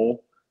 to 4,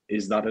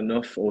 is that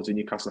enough? Or do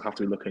Newcastle have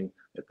to be looking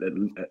at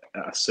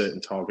a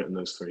certain target in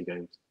those 3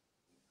 games?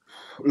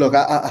 Look,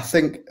 I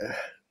think...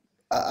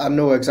 I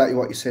know exactly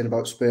what you're saying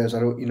about Spurs.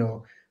 I don't, you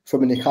know,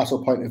 from a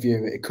Newcastle point of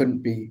view, it couldn't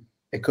be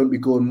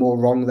going more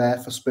wrong there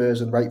for Spurs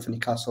and right for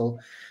Newcastle.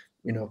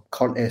 You know,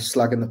 Conte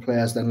slagging the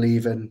players, then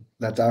leaving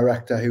their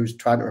director who's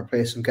trying to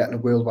replace him, getting a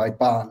worldwide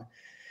ban.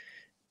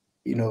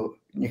 You know,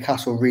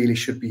 Newcastle really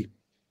should be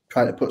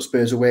trying to put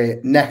Spurs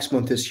away. Next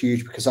month is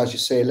huge because, as you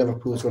say,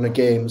 Liverpool's run of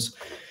games.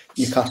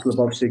 Newcastle have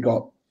obviously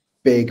got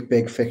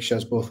big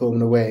fixtures, both home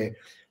and away.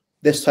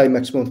 This time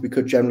next month, we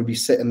could generally be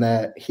sitting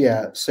there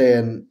here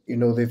saying, you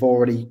know, they've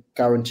already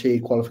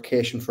guaranteed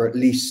qualification for at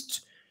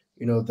least,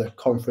 you know, the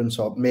conference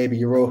or maybe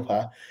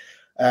Europa.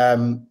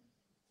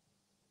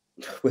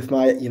 With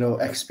my, you know,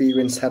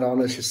 experience head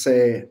on, as you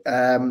say,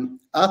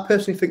 I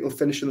personally think they'll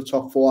finish in the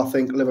top 4. I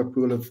think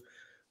Liverpool have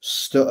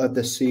stuttered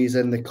this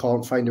season. They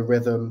can't find a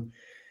rhythm.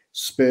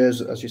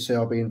 Spurs, as you say,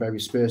 are being very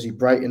Spursy.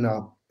 Brighton,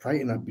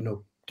 you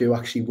know, do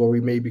actually worry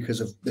me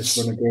because of this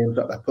run of games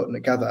that they're putting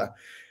together.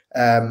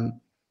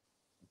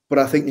 But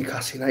I think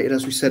Newcastle United,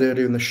 as we said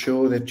earlier in the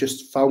show, they've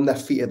just found their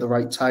feet at the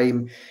right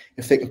time.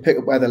 If they can pick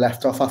up where they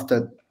left off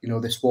after, you know,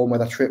 this warm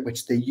weather trip,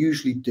 which they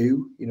usually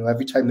do, you know,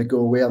 every time they go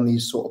away on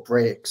these sort of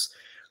breaks,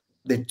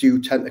 they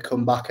do tend to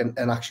come back and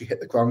actually hit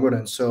the ground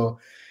running. So,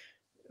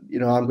 you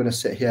know, I'm going to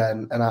sit here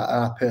and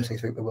I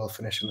personally think they will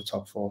finish in the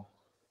top 4.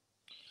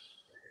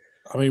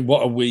 I mean,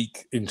 what a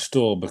week in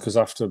store, because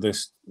after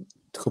this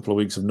couple of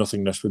weeks of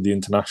nothingness with the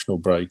international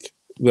break,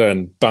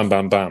 then bam,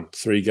 bam, bam,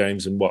 3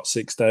 games in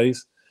 6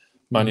 days?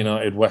 Man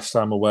United, West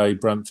Ham away,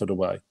 Brentford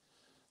away.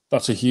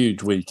 That's a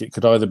huge week. It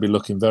could either be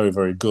looking very,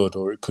 very good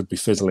or it could be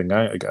fizzling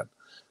out again.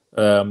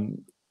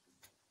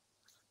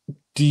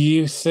 Do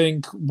you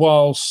think,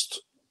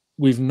 whilst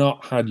we've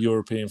not had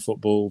European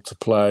football to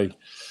play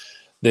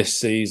this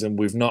season,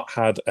 we've not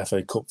had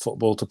FA Cup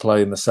football to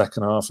play in the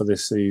second half of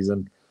this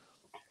season,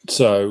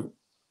 so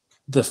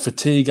the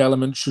fatigue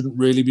element shouldn't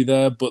really be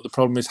there, but the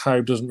problem is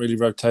Howe doesn't really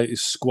rotate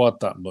his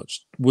squad that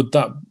much. Would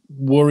that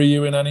worry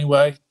you in any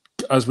way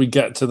as we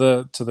get to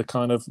the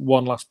kind of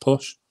one last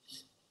push?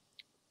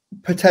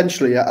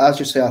 Potentially, as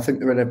you say, I think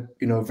they're in a,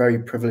 you know, very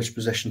privileged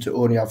position to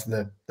only have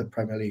the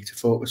Premier League to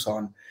focus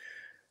on.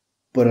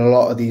 But a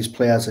lot of these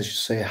players, as you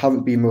say,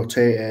 haven't been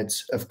rotated,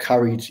 have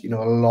carried, you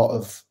know, a lot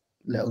of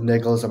little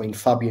niggles. I mean,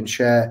 Fabian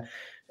Schär,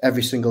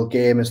 every single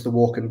game is the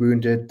walking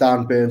wounded.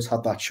 Dan Burns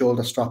had that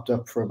shoulder strapped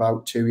up for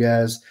about 2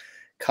 years.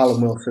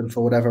 Callum Wilson,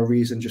 for whatever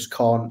reason, just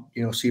can't,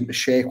 you know, seem to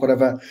shake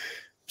whatever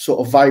sort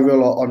of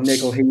viral or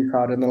niggle he's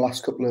had in the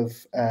last couple of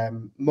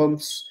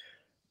months.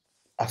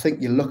 I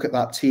think you look at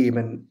that team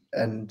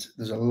and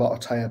there's a lot of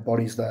tired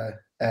bodies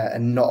there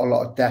and not a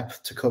lot of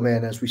depth to come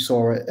in, as we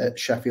saw at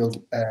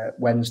Sheffield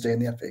Wednesday in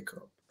the FA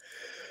Cup.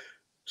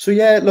 So,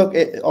 yeah, look,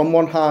 on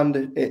one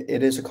hand,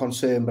 it is a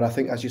concern, but I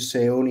think, as you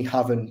say, only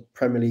having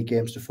Premier League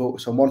games to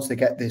focus on, once they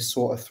get this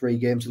sort of 3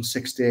 games and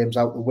 6 games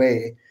out the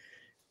way,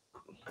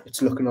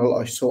 it's looking a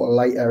lot sort of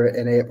lighter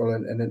in April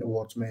and then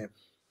towards May.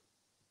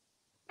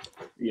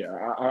 Yeah,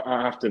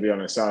 I have to be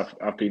honest.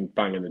 I've been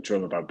banging the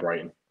drum about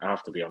Brighton. I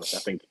have to be honest. I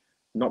think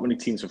not many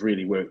teams have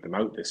really worked them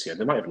out this year.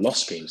 They might have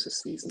lost games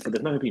this season, but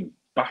they've never been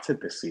battered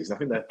this season. I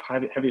think their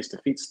heaviest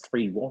defeat's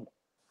 3-1.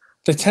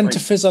 They tend to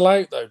fizzle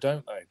out, though,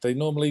 don't they? They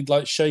normally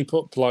shape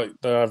up like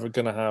they're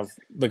going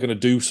to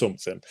do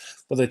something,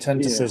 but they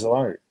tend to fizzle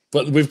out.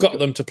 But we've got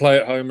them to play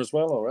at home as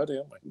well already,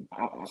 haven't we?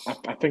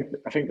 I think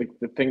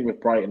the thing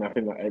with Brighton, I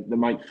think that they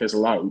might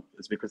fizzle out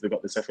is because they've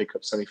got this FA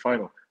Cup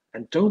semi-final.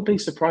 And don't be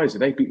surprised if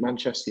they beat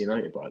Manchester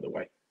United, by the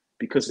way,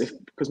 because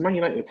Man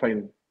United are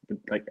playing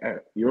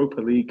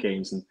Europa League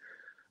games, and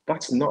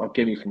that's not a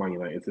gimme for Man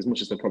United, as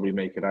much as they'll probably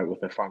make it out with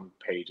their fan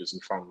pages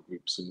and fan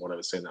groups and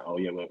whatever, saying that, oh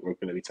yeah, we're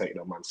going to be taking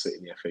on Man City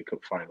in the FA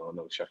Cup final. I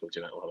know Sheffield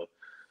United will have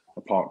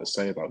a part to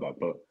say about that,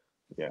 but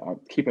yeah,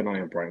 I'll keep an eye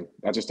on Brighton.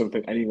 I just don't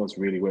think anyone's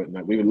really working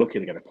that. We were lucky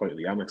to get a point at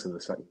the Amex in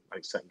the second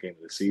game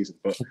of the season,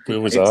 but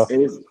it's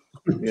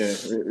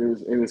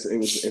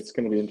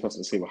going to be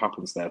interesting to see what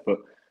happens there. But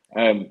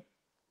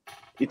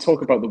you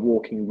talk about the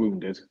walking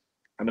wounded.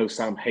 I know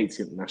Sam hates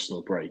the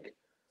international break.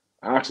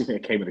 I actually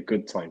think it came at a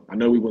good time. I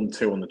know we won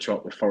 2 on the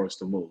trot with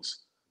Forest and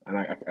Wolves,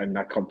 and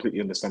I completely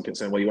understand people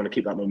saying, well, you want to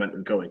keep that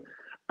momentum going.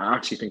 I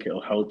actually think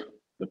it'll help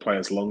the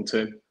players long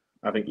term.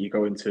 I think you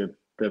go into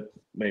the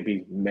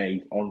maybe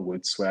May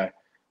onwards, where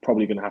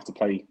probably going to have to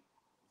play,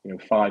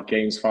 5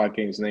 games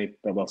in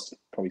April. Well,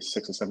 probably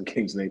 6 or 7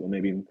 games in April,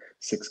 maybe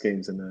 6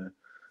 games in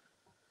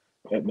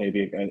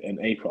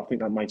April. I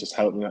think that might just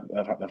help them.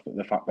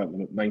 The fact that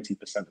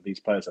 90% of these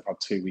players have had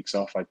 2 weeks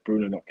off, like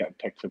Bruno not getting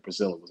picked for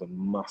Brazil, was a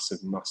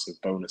massive,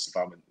 massive bonus if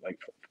I'm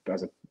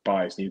as a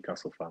biased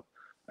Newcastle fan.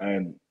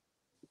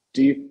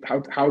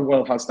 How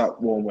well has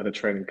that warm weather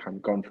training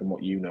camp gone from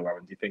what you know,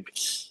 Aaron? Do you think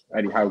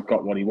Eddie Howe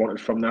got what he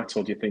wanted from that,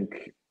 or do you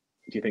think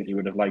he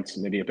would have liked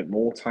maybe a bit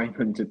more time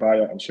in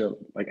Dubai? I'm sure,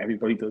 like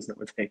everybody does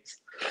nowadays.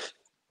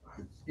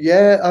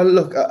 Yeah,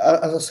 look,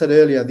 as I said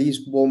earlier,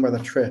 these warm weather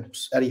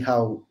trips, Eddie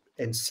Howe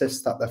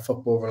insists that they're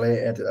football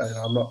related, and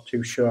I'm not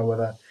too sure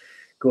whether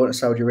going to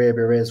Saudi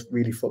Arabia is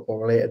really football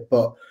related,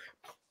 but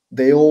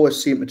they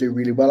always seem to do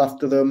really well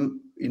after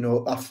them.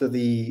 After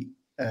the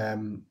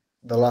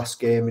last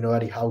game,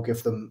 Eddie Howe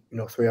give them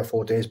 3 or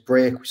 4 days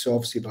break. We saw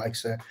obviously the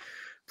likes of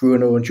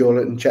Bruno and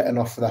Joelinton jetting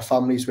off for their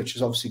families, which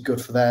is obviously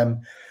good for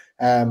them.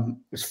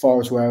 As far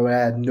as we're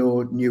aware,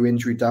 no new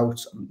injury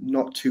doubts. I'm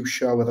not too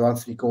sure whether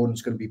Anthony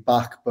Gordon's going to be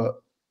back,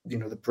 but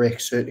the break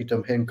certainly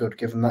done him good,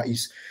 given that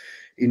he's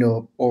you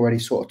know, already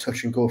sort of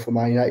touch and go for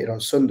Man United on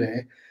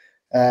Sunday.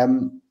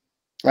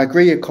 I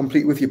agree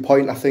completely with your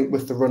point. I think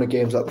with the run of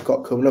games that they've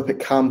got coming up, it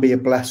can be a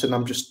blessing.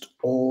 I'm just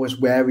always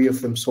wary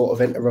of them sort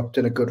of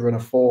interrupting a good run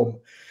of form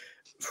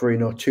for, you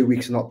know, 2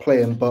 weeks of not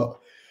playing. But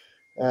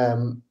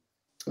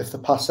if they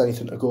pass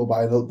anything to go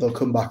by, they'll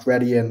come back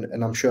ready,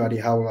 and I'm sure Eddie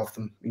Howe will have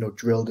them, you know,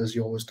 drilled as he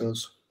always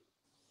does.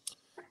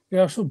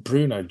 Yeah, I saw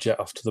Bruno jet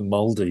off to the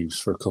Maldives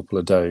for a couple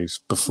of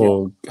days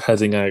before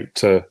heading out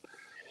to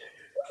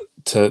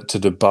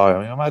Dubai.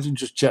 I mean, imagine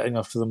just jetting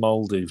off to the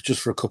Maldives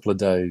just for a couple of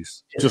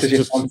days,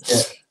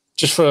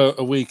 just for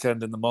a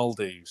weekend in the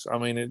Maldives. I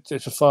mean,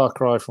 it's a far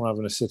cry from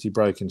having a city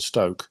break in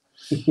Stoke.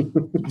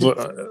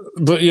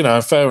 but you know,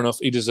 fair enough.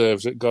 He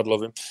deserves it. God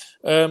love him.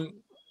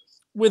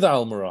 With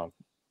Almiron,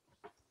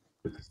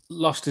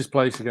 lost his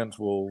place against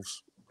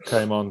Wolves,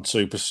 came on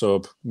super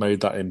sub,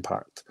 made that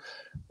impact.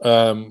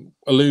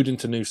 Alluding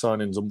to new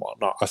signings and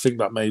whatnot, I think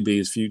that may be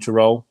his future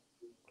role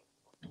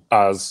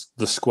as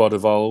the squad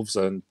evolves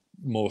and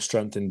more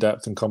strength in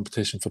depth and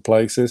competition for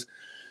places.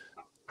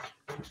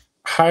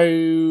 How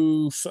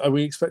are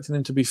we expecting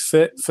him to be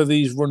fit for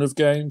these run of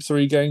games,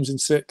 3 games in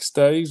 6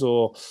 days,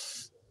 or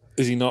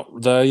is he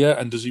not there yet?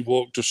 And does he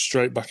walk just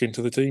straight back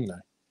into the team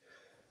now?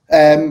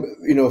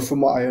 You know,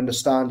 from what I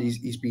understand,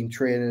 he's been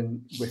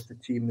training with the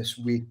team this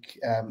week.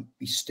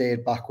 He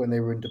stayed back when they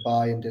were in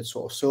Dubai and did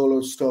sort of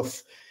solo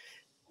stuff.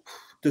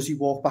 Does he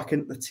walk back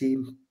into the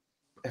team?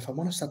 If I'm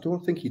honest, I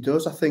don't think he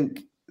does. I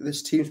think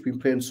this team's been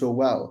playing so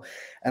well,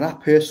 and I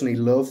personally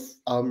love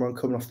Almiron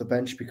coming off the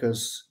bench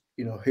because,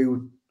 you know,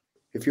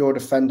 if you're a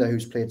defender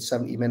who's played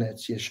 70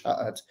 minutes, you're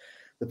shattered.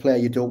 The player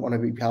you don't want to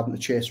be having to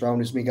chase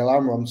around is Miguel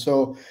Almiron.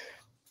 So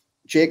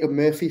Jacob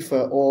Murphy,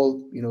 for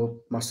all, you know,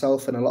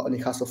 myself and a lot of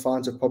Newcastle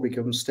fans have probably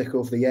given him stick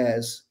over the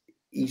years,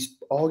 he's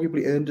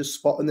arguably earned his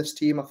spot in this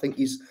team. I think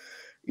he's,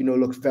 you know,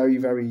 looked very,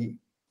 very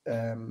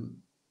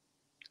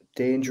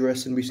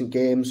dangerous in recent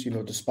games, you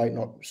know, despite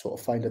not sort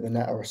of finding the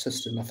net or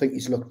assisting. I think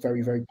he's looked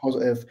very, very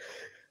positive.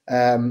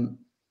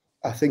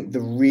 I think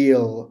the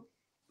real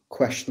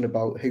question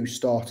about who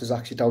starts is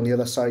actually down the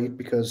other side,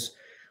 because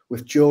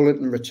with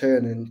Joelinton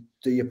returning,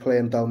 do you play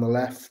him down the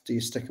left? Do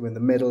you stick him in the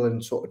middle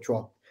and sort of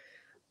drop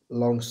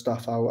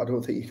Longstaff out? I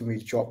don't think you can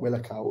really drop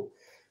Willock out.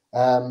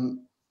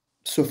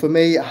 So for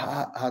me,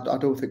 I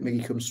don't think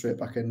Miggy comes straight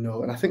back in,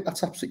 no. And I think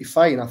that's absolutely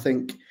fine. I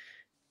think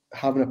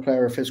having a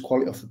player of his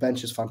quality off the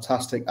bench is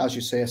fantastic. As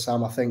you say,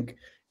 Sam, I think,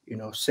 you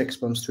know,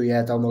 6 months to a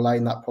year down the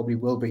line, that probably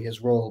will be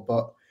his role.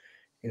 But,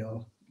 you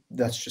know,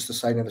 that's just a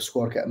sign of the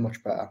squad getting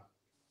much better.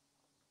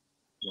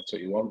 That's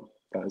what you want.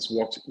 That is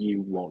what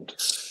you want.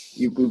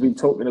 We're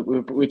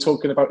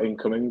talking about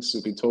incomings.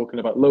 We've been talking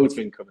about loads of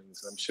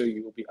incomings. I'm sure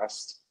you will be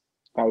asked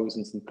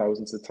thousands and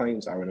thousands of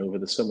times, Aaron, over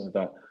the summer,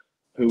 that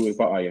who we're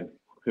buying,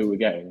 who we're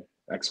getting,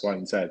 X, Y,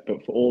 and Z.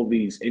 But for all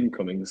these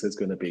incomings, there's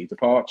going to be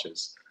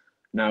departures.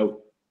 Now,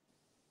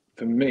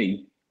 for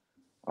me,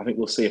 I think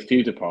we'll see a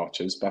few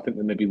departures, but I think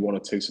there may be 1 or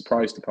 2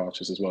 surprise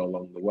departures as well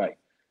along the way.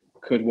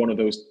 Could one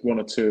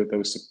or two of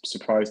those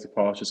surprise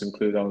departures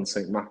include Alan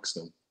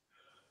Saint-Maximin?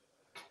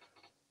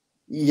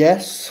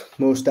 Yes,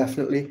 most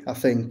definitely. I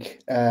think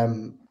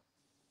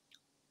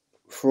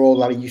for all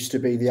that he used to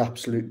be the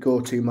absolute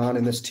go-to man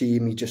in this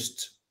team, he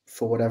just,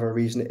 for whatever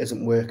reason, it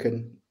isn't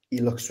working. He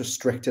looks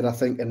restricted, I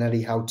think, in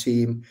Eddie Howe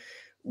team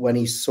when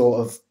he's sort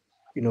of,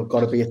 you know, got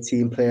to be a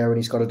team player and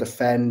he's got to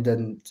defend,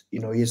 and, you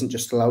know, he isn't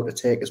just allowed to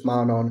take his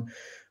man on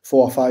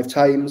 4 or 5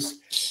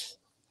 times.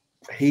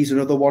 He's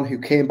another one who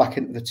came back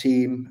into the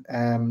team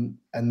and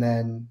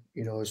then,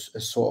 you know,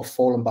 has sort of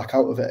fallen back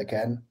out of it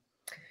again.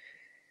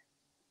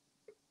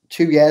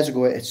 2 years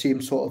ago, it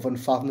seemed sort of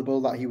unfathomable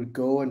that he would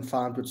go and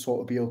fans would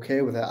sort of be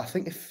okay with it. I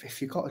think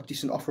if you got a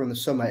decent offer in the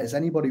summer, is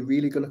anybody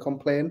really going to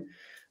complain?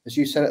 As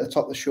you said at the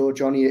top of the show,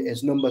 Johnny,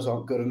 his numbers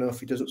aren't good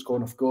enough. He doesn't score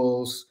enough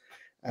goals.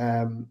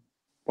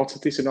 What's a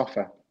decent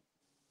offer?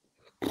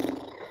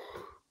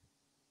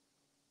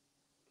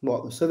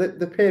 What? So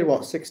they paid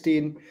what,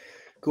 16,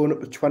 going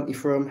up to 20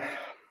 for him.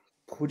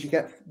 Would you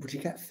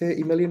get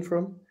 30 million for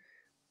him?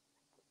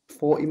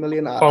 40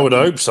 million? I would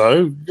hope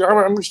so.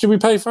 How much did we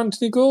pay for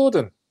Anthony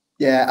Gordon?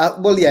 Yeah,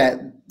 well, yeah,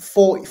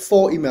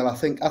 40 mil. I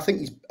think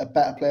he's a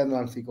better player than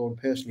Anthony Gordon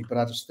personally, but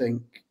I just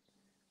think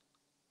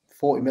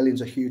 40 million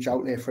is a huge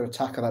outlay for an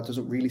attacker that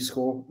doesn't really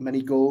score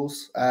many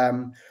goals.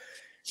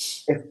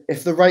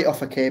 If the right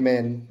offer came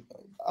in,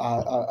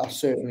 I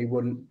certainly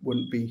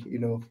wouldn't be, you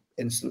know,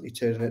 instantly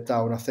turning it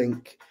down. I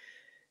think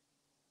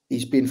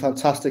he's been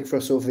fantastic for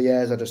us over the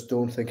years. I just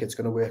don't think it's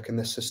going to work in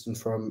this system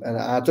for him. And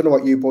I don't know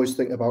what you boys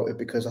think about it,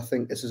 because I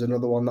think this is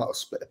another one that'll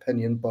split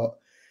opinion. But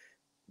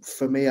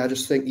for me, I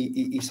just think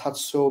he's had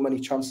so many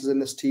chances in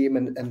this team,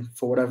 and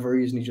for whatever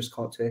reason, he just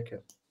can't take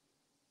it.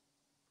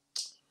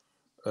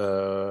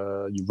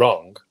 You're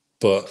wrong,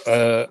 but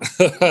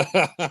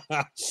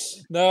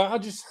no, I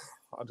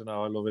don't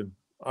know. I love him,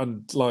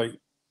 and like,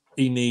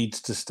 he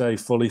needs to stay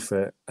fully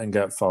fit and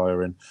get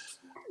firing.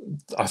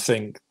 I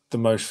think the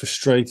most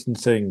frustrating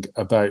thing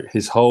about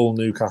his whole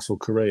Newcastle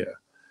career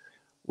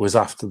was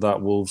after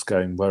that Wolves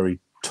game where he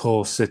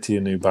tore City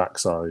a new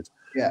backside.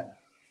 Yeah.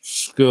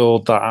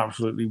 scored that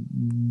absolutely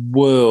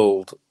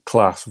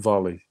world-class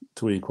volley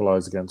to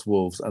equalise against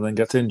Wolves and then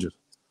gets injured.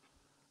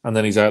 And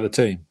then he's out of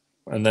the team.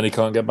 And then he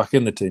can't get back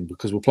in the team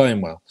because we're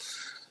playing well.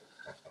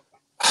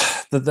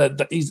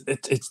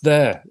 It's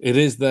there. It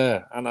is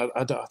there. And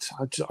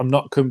I'm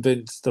not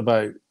convinced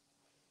about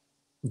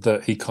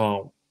that he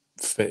can't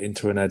fit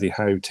into an Eddie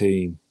Howe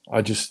team.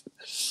 I just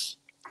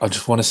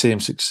want to see him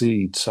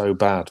succeed so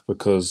bad,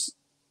 because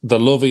the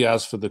love he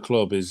has for the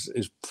club is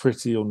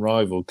pretty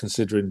unrivaled,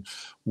 considering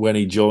when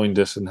he joined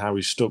us and how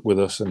he stuck with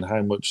us and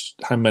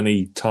how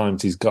many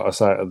times he's got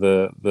us out of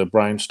the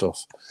brown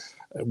stuff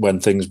when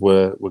things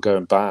were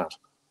going bad.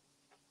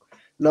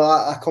 No,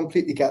 I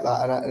completely get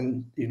that,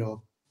 and you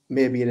know,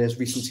 maybe it is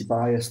recency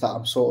bias that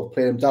I'm sort of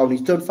playing him down.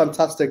 He's done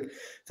fantastic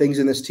things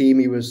in this team.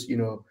 He was, you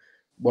know,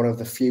 one of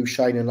the few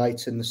shining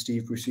lights in the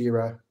Steve Bruce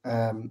era.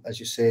 As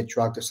you say,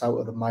 dragged us out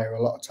of the mire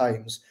a lot of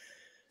times.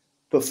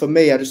 But for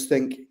me, I just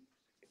think,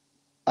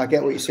 I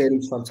get what you're saying. He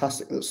was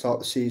fantastic at the start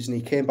of the season.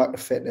 He came back to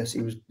fitness.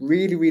 He was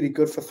really, really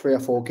good for 3 or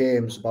 4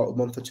 games about a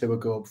month or 2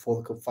 ago before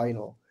the cup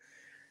final.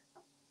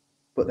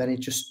 But then it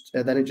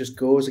just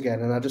goes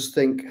again. And I just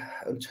think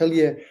until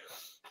you,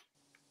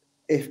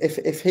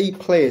 if he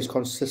plays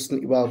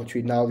consistently well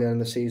between now and the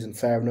end of the season,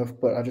 fair enough.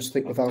 But I just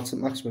think without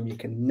saint-maximin, you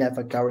can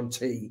never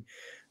guarantee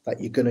that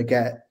you're going to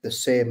get the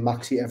same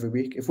Maxi every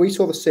week. If we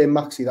saw the same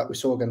Maxi that we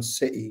saw against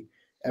City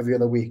every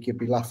other week, you'd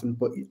be laughing.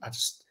 But I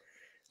just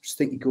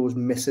think he goes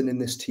missing in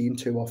this team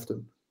too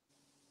often.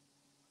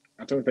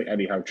 I don't think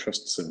Eddie Howe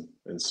trusts him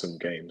in some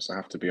games, I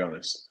have to be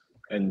honest.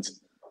 And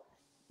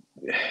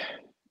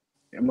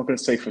I'm not going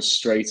to say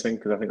frustrating,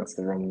 because I think that's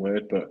the wrong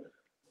word, but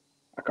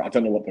I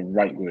don't know what the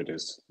right word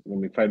is.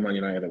 When we played Man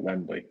United at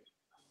Wembley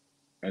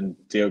and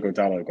Diogo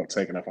Dalot got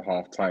taken off at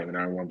half-time and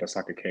Aaron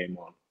Wan-Bissaka came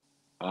on,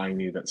 I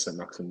knew that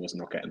saint-maximin was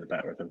not getting the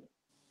better of him.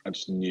 I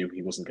just knew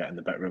he wasn't getting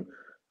the better of him.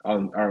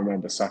 Aaron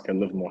Wan-Bissaka,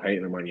 love him or hate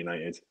him at Man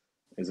United,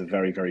 is a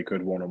very, very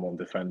good one-on-one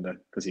defender,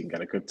 because he can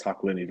get a good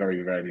tackle in. He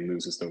very rarely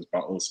loses those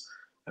battles.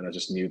 And I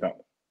just knew that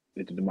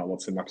it didn't matter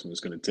what saint-maximin was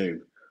going to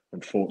do.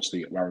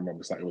 Unfortunately, Aaron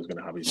Wan-Bissaka was going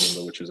to have his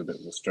number, which was a bit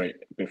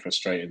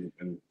frustrating.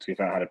 And to be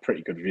fair, I had a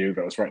pretty good view,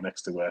 but I was right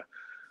next to where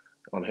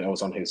I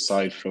was on his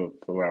side for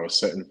where I was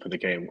sitting for the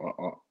game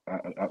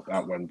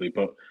at Wembley.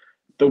 But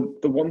the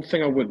one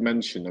thing I would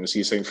mention, obviously,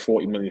 you're saying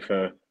 40 million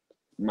for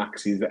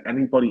Maxi. Is there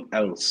anybody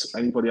else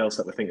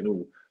that we're thinking,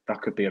 oh,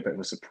 that could be a bit of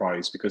a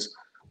surprise? Because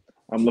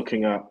I'm still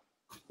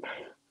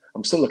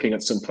looking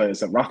at some players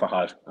that Rafa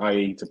had,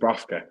 i.e.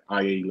 Dubravka,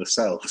 i.e.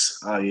 Lascelles,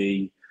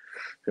 i.e.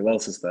 who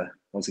else is there?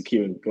 Obviously,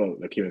 Kieran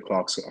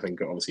Clark's, I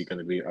think, obviously going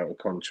to be out of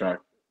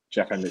contract.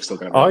 Jeff Hendrick's still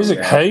going to be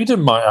Isaac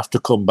Hayden might have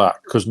to come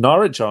back, because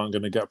Norwich aren't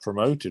going to get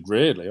promoted,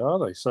 really, are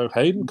they? So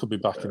Hayden could be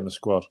back in the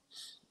squad.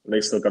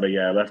 They've still got a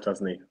year left,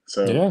 hasn't he?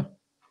 So yeah.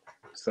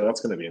 So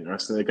that's going to be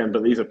interesting again.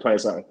 But these are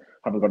players that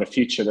haven't got a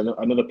future. Then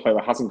another player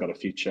that hasn't got a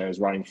future is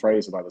Ryan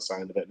Fraser, by the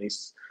sound of it, and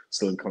he's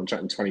still in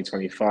contract in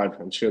 2025.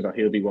 I'm sure that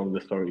he'll be one of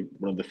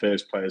the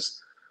first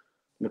players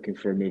looking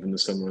for a move in the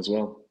summer as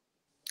well.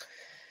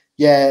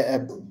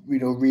 Yeah,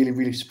 really,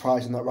 really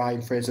surprising that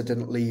Ryan Fraser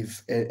didn't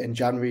leave in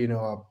January.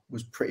 I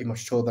was pretty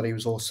much told that he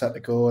was all set to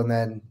go, and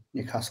then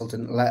Newcastle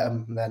didn't let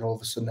him, and then all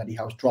of a sudden Eddie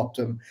Howe's dropped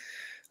him.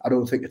 I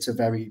don't think it's a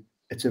very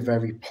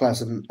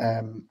pleasant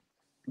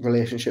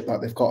relationship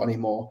that they've got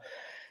anymore.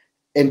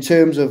 In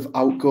terms of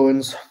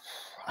outgoings,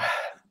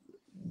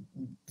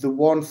 the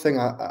one thing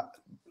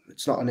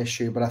it's not an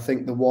issue, but I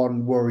think the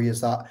one worry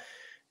is that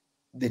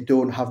they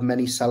don't have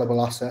many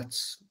sellable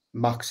assets.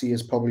 Maxi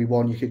is probably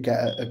one you could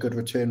get a good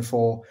return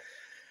for.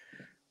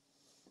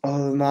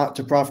 Other than that,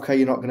 Dubravka,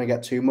 you're not going to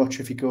get too much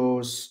if he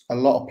goes. A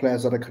lot of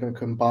players that are going to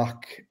come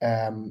back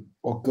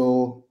or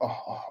go,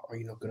 or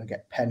you're not going to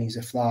get pennies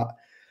if that.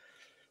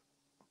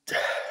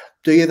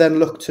 Do you then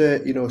look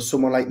to,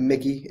 someone like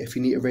Miggy if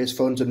you need to raise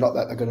funds? And not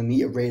that they're going to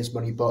need to raise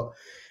money, but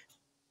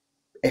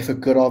if a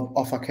good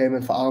offer came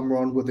in for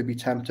Almiron, would they be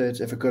tempted?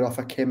 If a good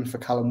offer came in for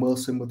Callum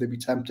Wilson, would they be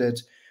tempted?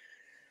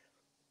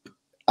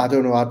 I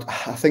don't know.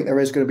 I think there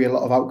is going to be a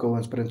lot of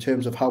outgoings, but in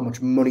terms of how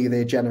much money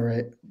they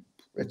generate,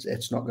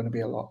 it's not going to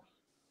be a lot.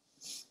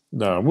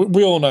 No,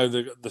 we all know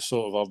the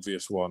sort of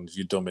obvious ones.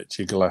 Your Dummett,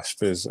 your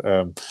Gillespies,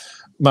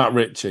 Matt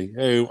Ritchie,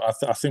 who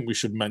I think we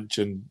should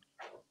mention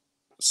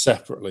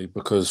separately,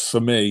 because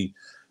for me,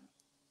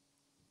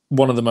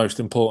 one of the most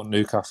important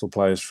Newcastle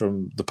players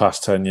from the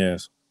past 10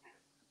 years.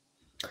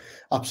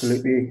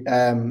 Absolutely.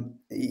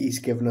 He's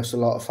given us a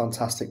lot of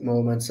fantastic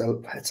moments.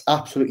 It's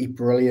absolutely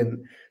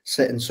brilliant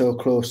sitting so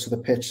close to the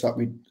pitch that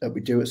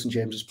we do at St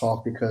James's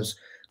Park, because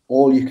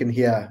all you can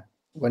hear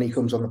when he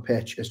comes on the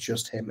pitch is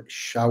just him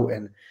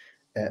shouting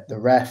at the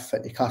ref,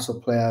 at Newcastle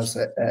players,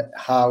 at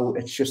how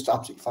it's just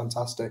absolutely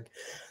fantastic.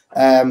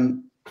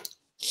 And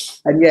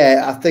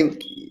yeah, I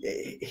think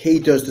he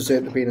does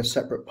deserve to be in a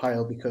separate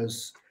pile,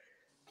 because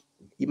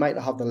he might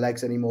not have the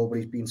legs anymore, but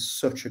he's been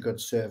such a good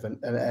servant,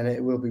 and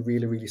it will be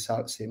really, really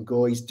sad to see him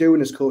go. He's doing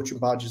his coaching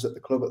badges at the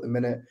club at the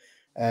minute.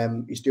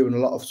 He's doing a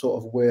lot of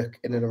sort of work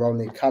in and around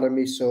the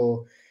academy.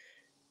 So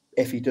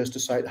if he does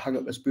decide to hang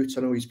up his boots,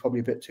 I know he's probably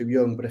a bit too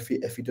young, but if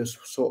he does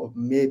sort of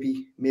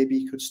maybe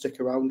he could stick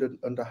around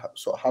under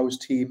sort of Howe's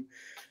team.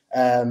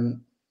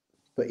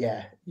 But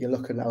yeah, you're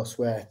looking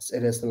elsewhere.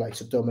 It is the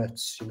likes of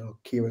Dummett, you know,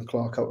 Kieran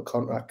Clark out of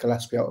contract,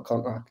 Gillespie out of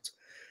contract.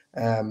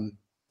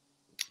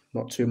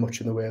 Not too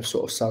much in the way of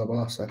sort of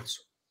sellable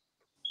assets.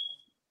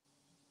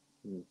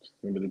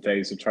 Remember the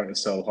days of trying to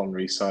sell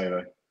Henri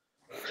Saivet?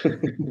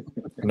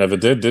 Never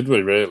did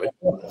we really?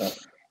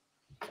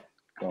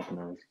 God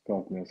knows.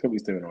 Hope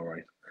he's doing all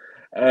right.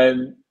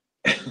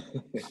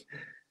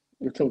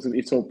 You've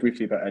talked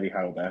briefly about Eddie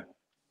Howe there.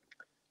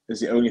 Is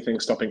the only thing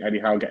stopping Eddie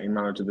Howe getting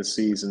manager this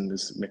season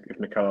is if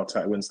Mikel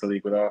Arteta wins the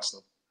league with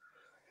Arsenal?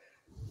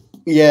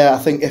 Yeah, I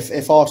think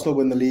if Arsenal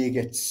win the league,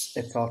 it's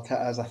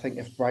Arteta's. I think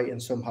if Brighton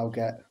somehow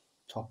get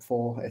top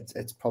 4,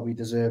 it's probably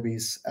De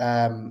Zerbi's.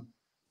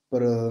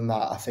 But other than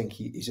that, I think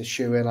he's a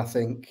shoo-in. I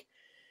think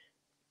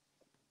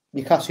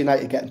Newcastle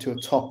United get into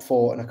a top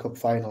 4 in a cup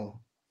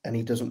final and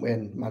he doesn't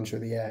win Manager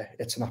of the Year.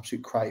 It's an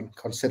absolute crime,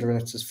 considering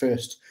it's his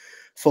first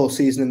full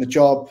season in the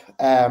job.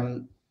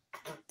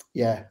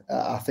 Yeah,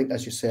 I think,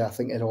 as you say, I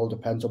think it all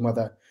depends on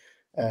whether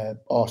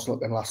Arsenal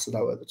can last it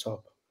out at the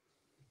top.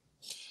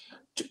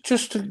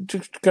 Just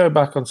to go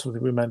back on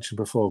something we mentioned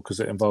before, because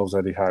it involves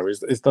Eddie Howe, is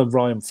the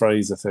Ryan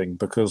Fraser thing.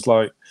 Because,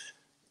 like,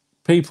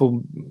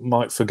 people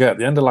might forget,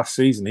 the end of last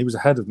season, he was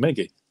ahead of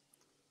Miggy.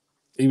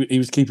 He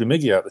was keeping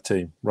Miggy out of the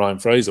team, Ryan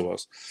Fraser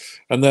was.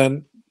 And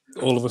then,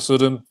 all of a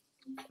sudden,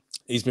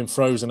 he's been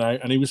frozen out.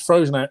 And he was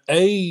frozen out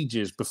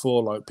ages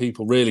before, like,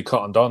 people really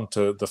cottoned on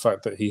to the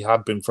fact that he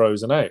had been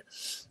frozen out.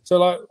 So,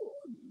 like,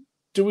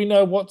 do we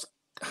know what's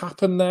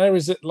happened there?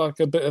 Is it like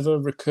a bit of a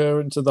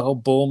recurrence of the whole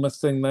Bournemouth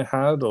thing they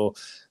had? Or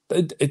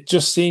it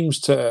just seems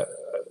to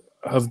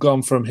have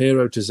gone from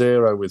hero to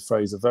zero with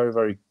Fraser very,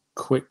 very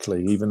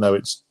quickly, even though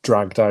it's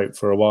dragged out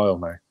for a while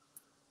now.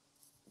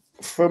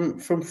 From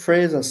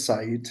Fraser's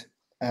side,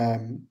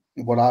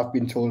 what I've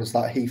been told is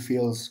that he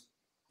feels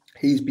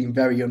he's been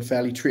very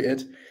unfairly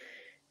treated.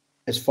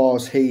 As far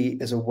as he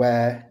is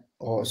aware,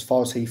 or as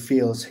far as he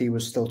feels, he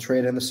was still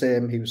training the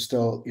same. He was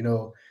still, you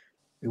know,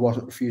 he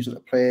wasn't refusing to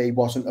play. He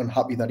wasn't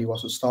unhappy that he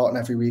wasn't starting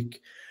every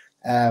week.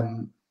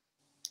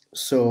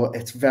 So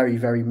it's very,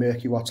 very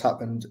murky what's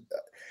happened.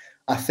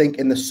 I think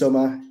in the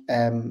summer,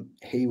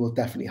 he will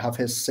definitely have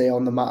his say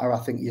on the matter. I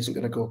think he isn't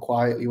going to go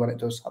quietly when it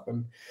does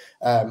happen,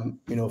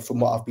 you know, from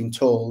what I've been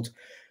told.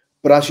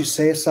 But as you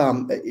say,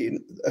 Sam,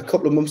 a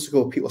couple of months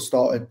ago, people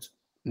started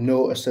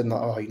noticing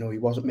that, oh, you know, he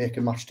wasn't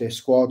making matchday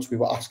squads. We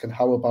were asking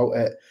Howe about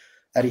it.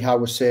 Eddie Howe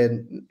was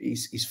saying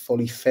he's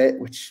fully fit,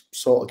 which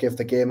sort of gave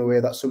the game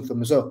away that something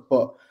was up.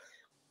 But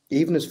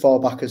even as far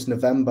back as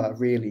November,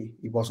 really,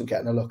 he wasn't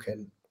getting a look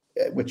in,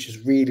 which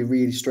is really,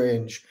 really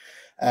strange.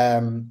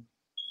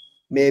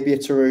 Maybe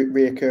it's a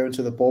reoccurrence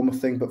of the Bournemouth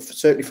thing, but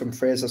certainly from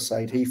Fraser's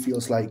side, he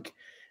feels like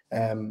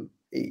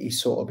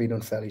he's sort of been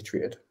unfairly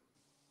treated.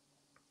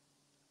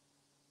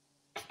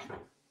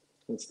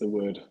 What's the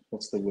word?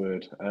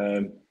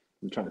 I'm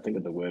trying to think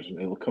of the word, and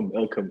it'll come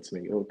to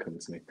me.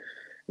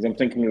 Because I'm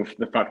thinking of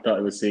the fact that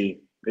it was the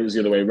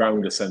other way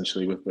around,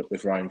 essentially,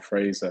 with Ryan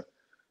Fraser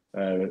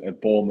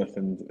at Bournemouth,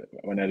 and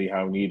when Eddie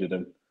Howe needed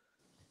him,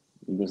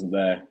 he wasn't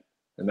there,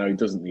 and now he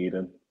doesn't need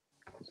him.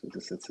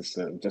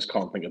 Just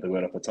can't think of the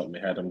word off the top of my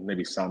head, and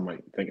maybe Sam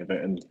might think of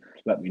it and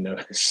let me know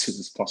as soon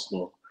as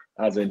possible.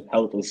 As in,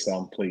 help us,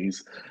 Sam,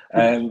 please.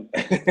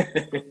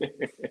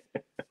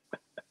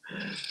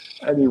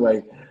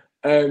 Anyway,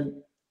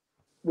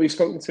 we've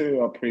spoken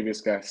to our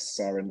previous guests,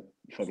 Aaron,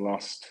 for the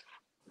last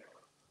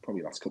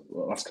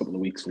couple of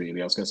weeks,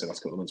 really. I was going to say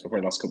last couple of months, but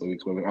probably last couple of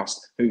weeks, where we've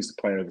asked who's the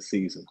player of the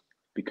season,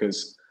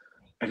 because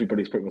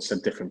everybody's pretty much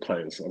said different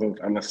players. I don't,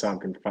 unless Sam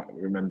can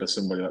remember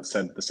somebody that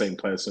said the same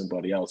player as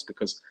somebody else,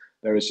 because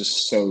there is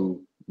just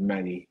so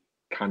many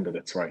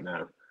candidates right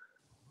now.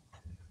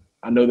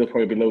 I know there'll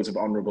probably be loads of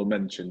honourable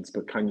mentions,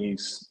 but can you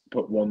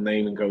put one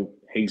name and go,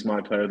 he's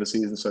my player of the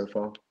season so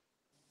far?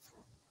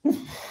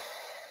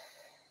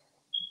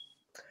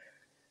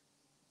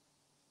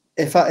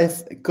 If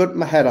gun to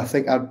my head, I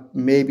think I'd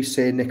maybe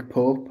say Nick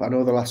Pope. I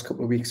know the last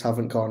couple of weeks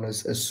haven't gone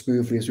as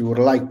smoothly as we would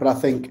have liked, but I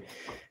think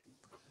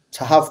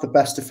to have the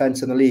best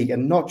defence in the league,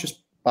 and not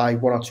just by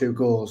 1 or 2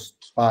 goals,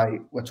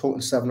 we're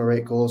talking 7 or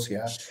 8 goals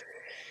here,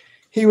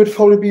 he would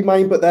probably be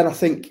mine. But then I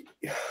think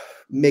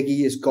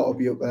Miggy has got to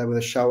be up there with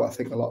a shout. I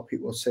think a lot of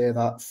people say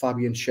that.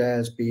 Fabian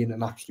Schär's being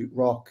an absolute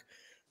rock.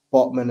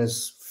 Botman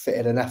has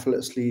fitted in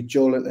effortlessly.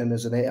 Joelinton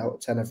is an 8 out of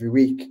 10 every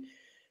week.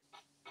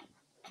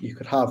 You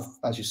could have,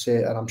 as you say,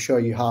 and I'm sure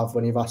you have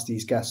when you've asked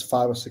these guests,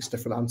 5 or 6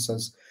 different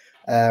answers.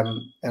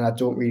 And I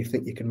don't really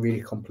think you can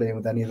really complain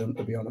with any of them,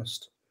 to be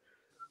honest.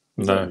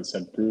 No. I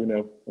said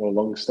Bruno or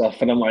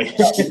Longstaff, and I'm like,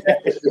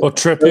 or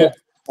Trippier.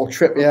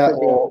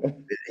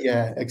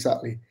 Yeah,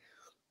 exactly.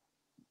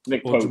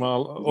 Nick or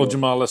Pope,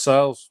 Jamal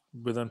Lascelles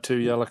with them 2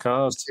 yellow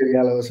cards. 2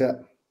 yellows, yeah.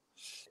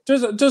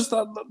 Does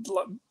that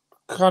like,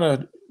 kind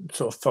of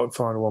sort of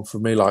final one for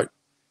me, like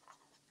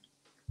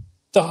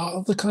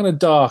the kind of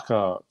dark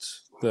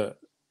arts that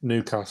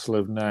Newcastle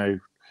have now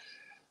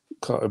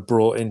kind of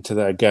brought into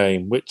their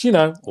game, which, you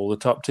know, all the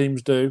top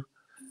teams do.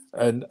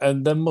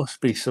 And there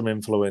must be some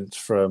influence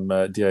from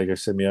Diego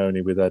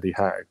Simeone with Eddie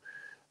Howe.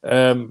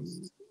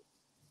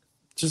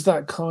 Does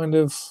that kind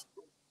of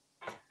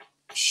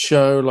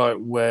show like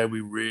where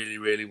we really,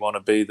 really want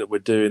to be, that we're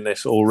doing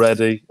this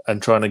already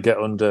and trying to get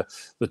under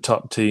the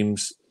top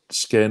team's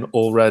skin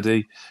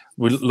already?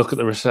 We look at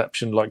the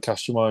reception, like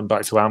cast your mind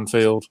back to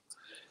Anfield.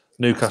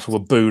 Newcastle were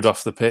booed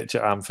off the pitch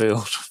at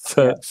Anfield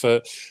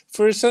for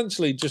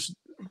essentially just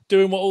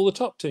doing what all the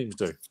top teams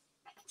do.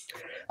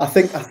 I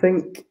think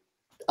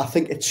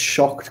it's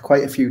shocked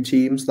quite a few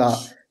teams that,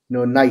 you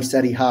know, nice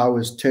Eddie Howe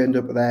has turned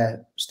up at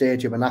their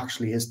stadium and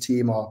actually his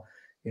team are,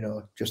 you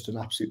know, just an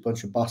absolute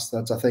bunch of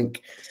bastards. I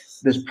think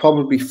there's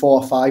probably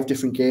 4 or 5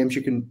 different games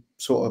you can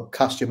sort of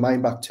cast your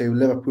mind back to,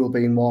 Liverpool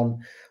being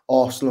one,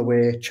 Arsenal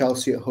away,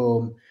 Chelsea at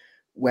home,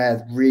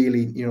 where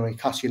really, you know,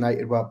 Newcastle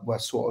United were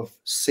sort of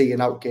seeing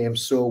out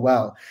games so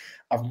well.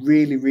 I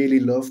really,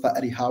 really love that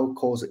Eddie Howe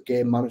calls it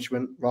game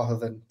management rather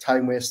than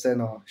time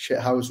wasting or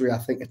shithousery. I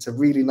think it's a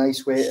really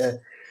nice way to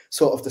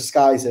sort of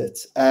disguise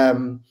it.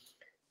 And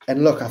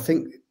look, I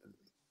think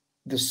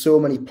there's so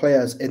many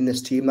players in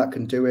this team that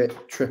can do it.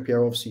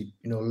 Trippier obviously,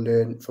 you know,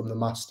 learned from the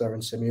master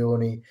and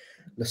Simeone.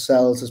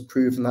 Lascelles has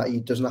proven that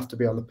he doesn't have to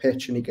be on the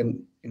pitch and he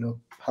can, you know,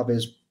 have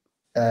his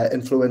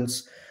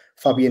influence.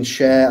 Fabian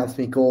Schär,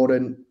 Anthony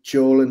Gordon,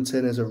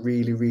 Joelinton is a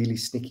really, really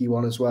sneaky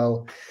one as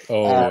well.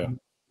 Oh yeah.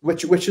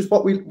 Which is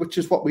what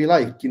we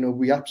like. You know,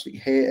 we absolutely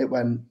hate it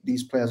when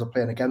these players are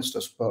playing against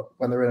us, but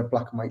when they're in a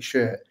black and white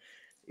shirt,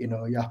 you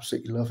know, you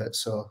absolutely love it.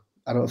 So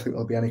I don't think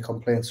there'll be any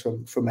complaints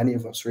from any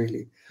of us,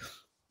 really.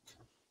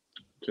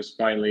 Just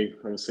finally,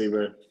 obviously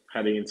we're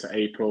heading into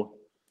April,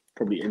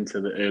 probably into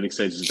the early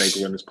stages of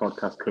April when this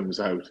podcast comes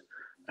out.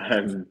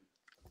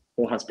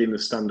 What has been the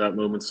standout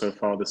moment so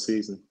far this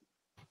season?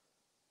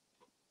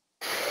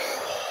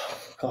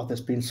 God,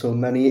 there's been so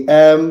many.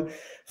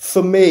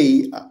 For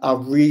me, I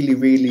really,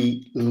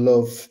 really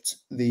loved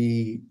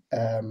the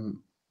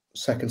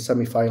second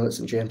semi-final at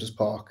St James's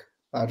Park.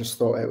 I just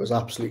thought it was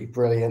absolutely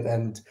brilliant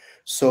and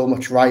so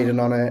much riding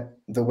on it,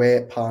 the way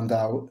it panned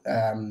out.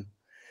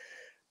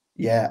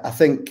 Yeah, I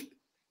think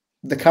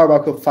the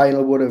Carabao Cup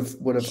final would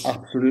have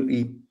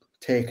absolutely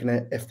taken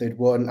it if they'd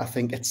won. I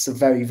think it's a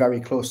very, very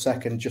close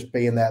second just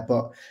being there.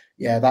 But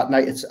yeah, that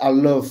night, I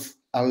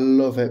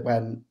love it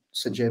when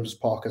St James's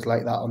Park is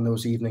like that on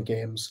those evening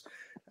games.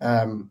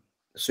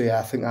 So yeah,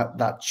 I think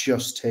that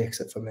just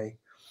takes it for me.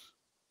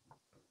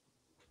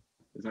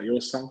 Is that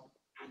yours, Sam?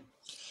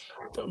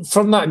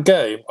 From that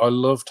game, I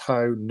loved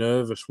how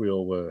nervous we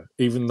all were,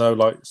 even though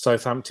like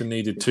Southampton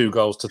needed 2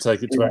 goals to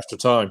take it to extra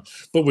time,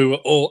 but we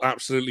were all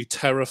absolutely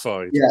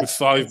terrified with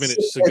 5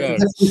 minutes to go.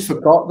 We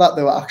forgot that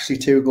there were actually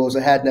 2 goals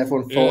ahead, and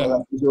everyone thought that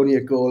there was only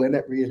a goal in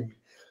it, really.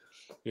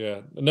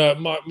 Yeah, no,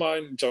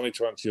 mine, Johnny,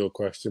 to answer your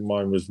question,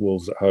 mine was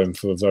Wolves at home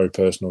for very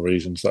personal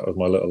reasons. That was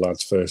my little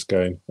lad's first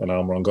game, and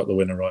Almiron got the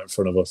winner right in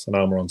front of us, and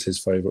Almiron's his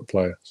favourite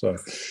player. So,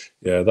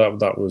 yeah,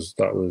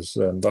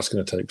 that's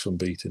going to take some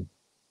beating.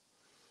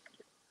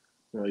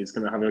 Well, he's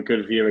going to have a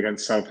good view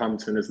against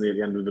Southampton, isn't he, at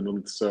the end of the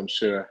month? So I'm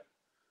sure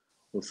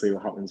we'll see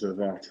what happens with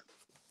that.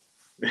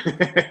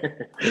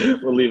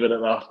 We'll leave it at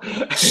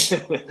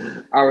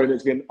that. Aaron,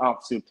 it's been an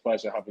absolute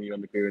pleasure having you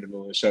on the Greenwood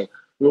Mulliner Show.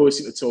 We always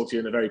seem to talk to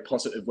you in a very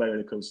positive way when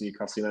it comes to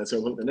Newcastle United. So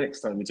I hope the next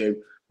time we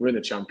do, we're in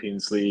the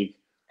Champions League.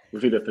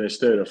 We've either finished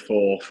 3rd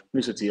or 4th.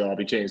 MOUSSA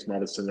DIABY, James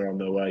Maddison are on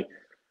their way.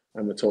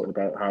 And we're talking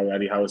about how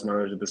Eddie Howe's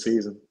managed the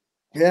season.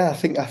 Yeah, I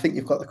think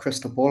you've got the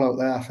crystal ball out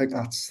there. I think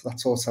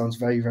that's all sounds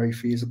very, very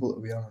feasible, to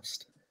be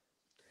honest.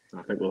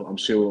 I think I'm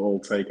sure we'll all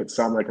take it.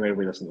 Sam, where can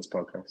everybody listen to this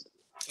podcast?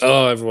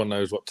 Oh, everyone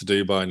knows what to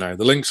do by now.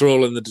 The links are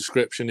all in the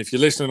description. If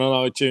you're listening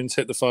on iTunes,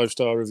 hit the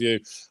 5-star review.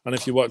 And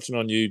if you're watching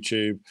on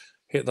YouTube,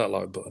 hit that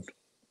like button.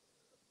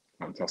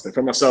 Fantastic.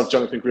 From myself,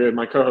 Jonathan Greer,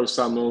 my co-host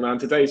Sam Mulliner, and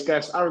today's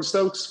guest, Aaron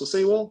Stokes. We'll see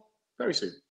you all very soon.